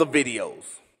 all the videos,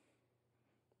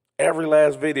 every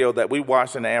last video that we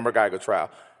watched in the Amber Geiger trial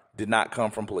did not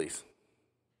come from police.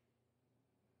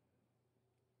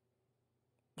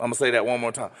 I'm going to say that one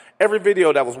more time. Every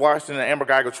video that was watched in the Amber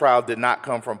Geiger trial did not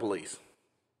come from police.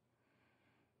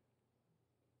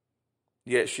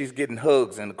 Yet she's getting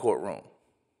hugs in the courtroom.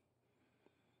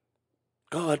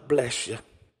 God bless you.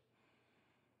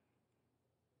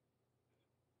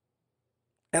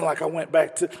 And like I went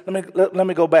back to, let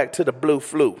me go back to the blue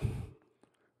flu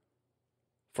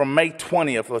from May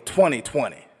 20th of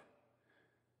 2020.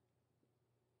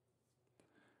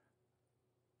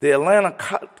 The Atlanta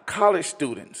college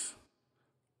students,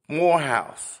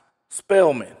 Morehouse,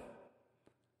 Spelman,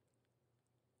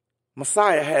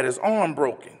 Messiah had his arm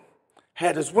broken,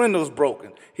 had his windows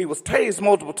broken. He was tased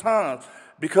multiple times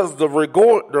because the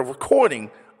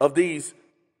recording of these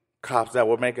cops that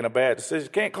were making a bad decision.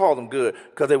 Can't call them good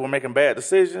because they were making bad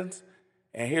decisions.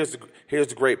 And here's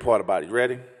the great part about it. You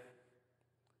ready?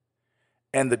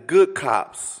 And the good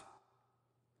cops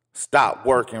stopped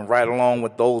working right along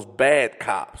with those bad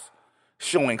cops,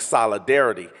 showing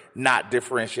solidarity, not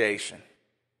differentiation.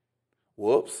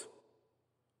 Whoops.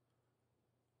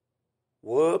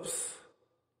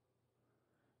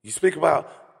 You speak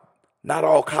about not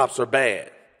all cops are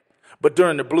bad. But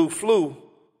during the blue flu,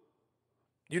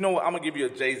 you know what? I'm going to give you a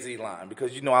Jay-Z line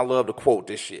because you know I love to quote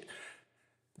this shit.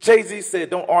 Jay-Z said,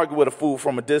 don't argue with a fool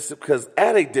from a distance because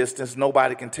at a distance,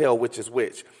 nobody can tell which is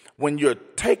which. When you're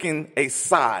taking a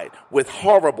side with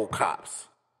horrible cops,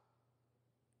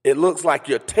 it looks like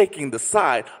you're taking the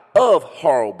side of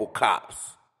horrible cops.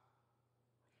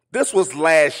 This was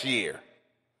last year.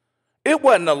 It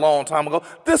wasn't a long time ago.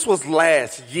 This was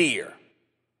last year.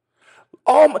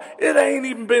 It ain't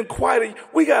even been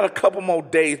we got a couple more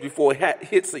days before it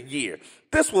hits a year.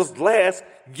 This was last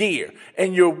year,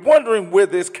 and you're wondering where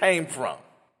this came from.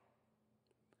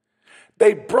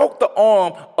 They broke the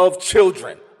arm of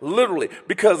children, literally,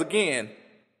 because again,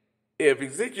 if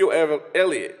Ezekiel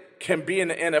Elliott can be in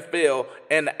the NFL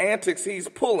and the antics he's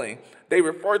pulling, they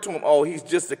refer to him, oh, he's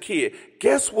just a kid.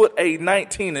 Guess what a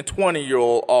 19 and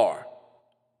 20-year-old are?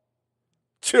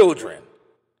 Children.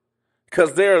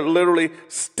 Because they're literally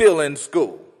still in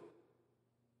school.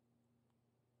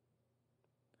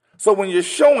 So when you're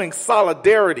showing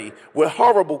solidarity with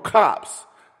horrible cops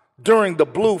during the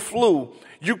blue flu,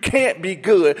 you can't be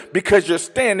good because you're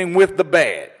standing with the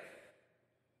bad.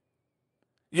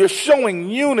 You're showing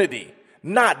unity,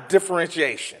 not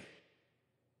differentiation.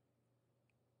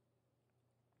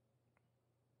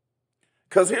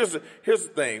 Because here's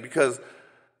the thing, because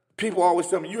people always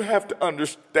tell me, you have to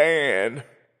understand.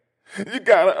 You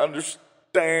got to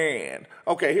understand.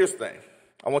 Okay, here's the thing.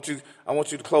 I want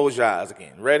you to close your eyes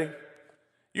again. Ready?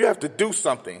 You have to do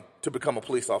something to become a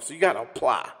police officer. You got to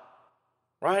apply,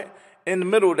 right? In the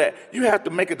middle of that, you have to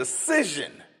make a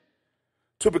decision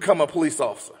to become a police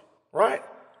officer, right?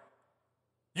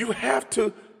 You have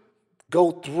to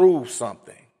go through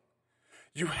something.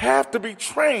 You have to be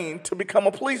trained to become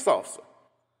a police officer.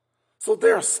 So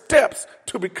there are steps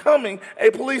to becoming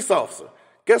a police officer.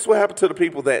 Guess what happened to the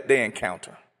people that they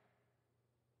encounter?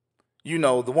 You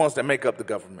know, the ones that make up the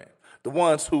government, the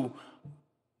ones who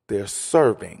they're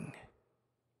serving.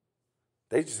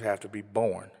 They just have to be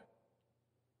born.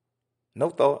 No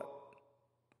thought,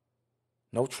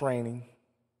 no training,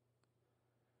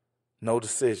 no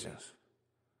decisions,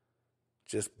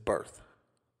 just birth.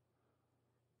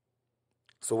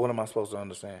 So what am I supposed to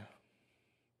understand?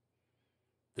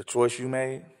 The choice you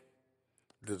made,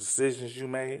 the decisions you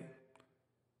made,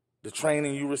 the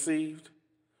training you received.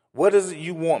 What is it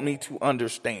you want me to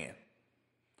understand?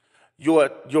 Your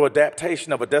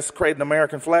adaptation of a desecrated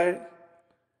American flag?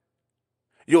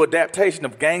 Your adaptation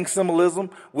of gang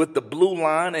symbolism with the blue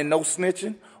line and no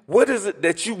snitching? What is it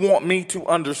that you want me to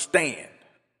understand?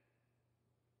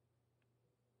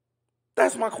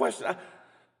 That's my question.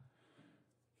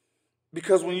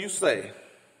 Because when you say,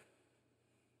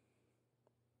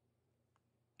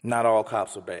 not all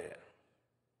cops are bad,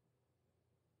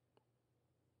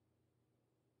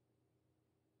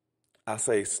 I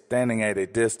say standing at a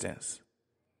distance,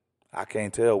 I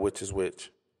can't tell which is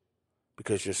which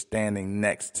because you're standing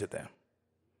next to them.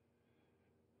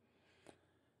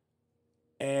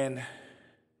 And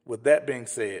with that being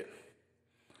said,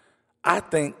 I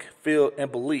think, feel,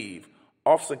 and believe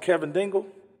Officer Kelvin Dingle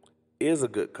is a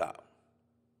good cop.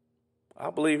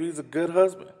 I believe he's a good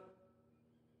husband.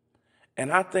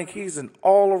 And I think he's an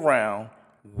all-around,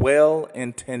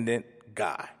 well-intended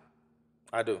guy.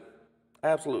 I do. I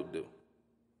absolutely do.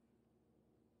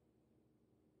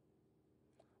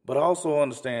 But I also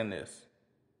understand this.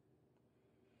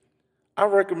 I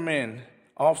recommend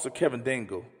Officer Kelvin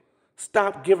Dingle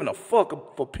stop giving a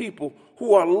fuck for people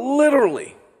who are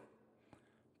literally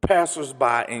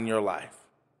passersby in your life.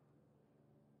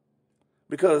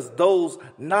 Because those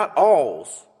not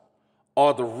alls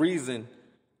are the reason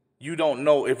you don't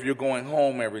know if you're going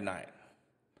home every night.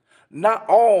 Not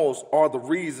alls are the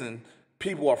reason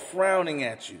people are frowning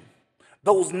at you.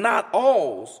 Those not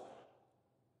alls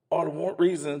are the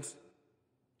reasons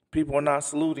people are not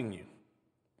saluting you.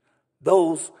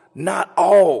 Those not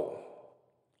all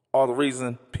are the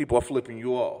reason people are flipping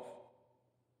you off.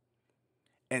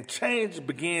 And change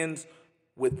begins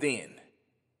within.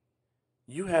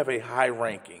 You have a high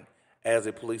ranking as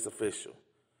a police official.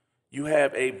 You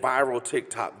have a viral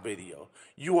TickTock video.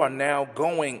 You are now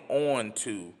going on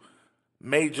to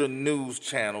major news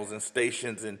channels and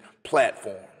stations and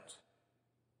platforms.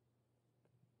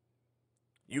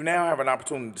 You now have an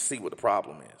opportunity to see what the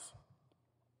problem is.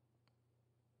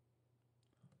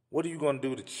 What are you going to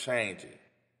do to change it?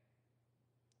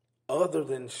 Other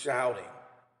than shouting,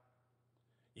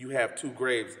 you have 2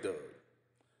 graves dug.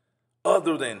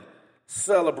 Other than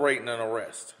celebrating an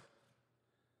arrest.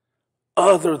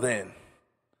 Other than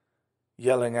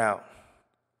yelling out,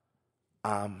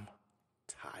 I'm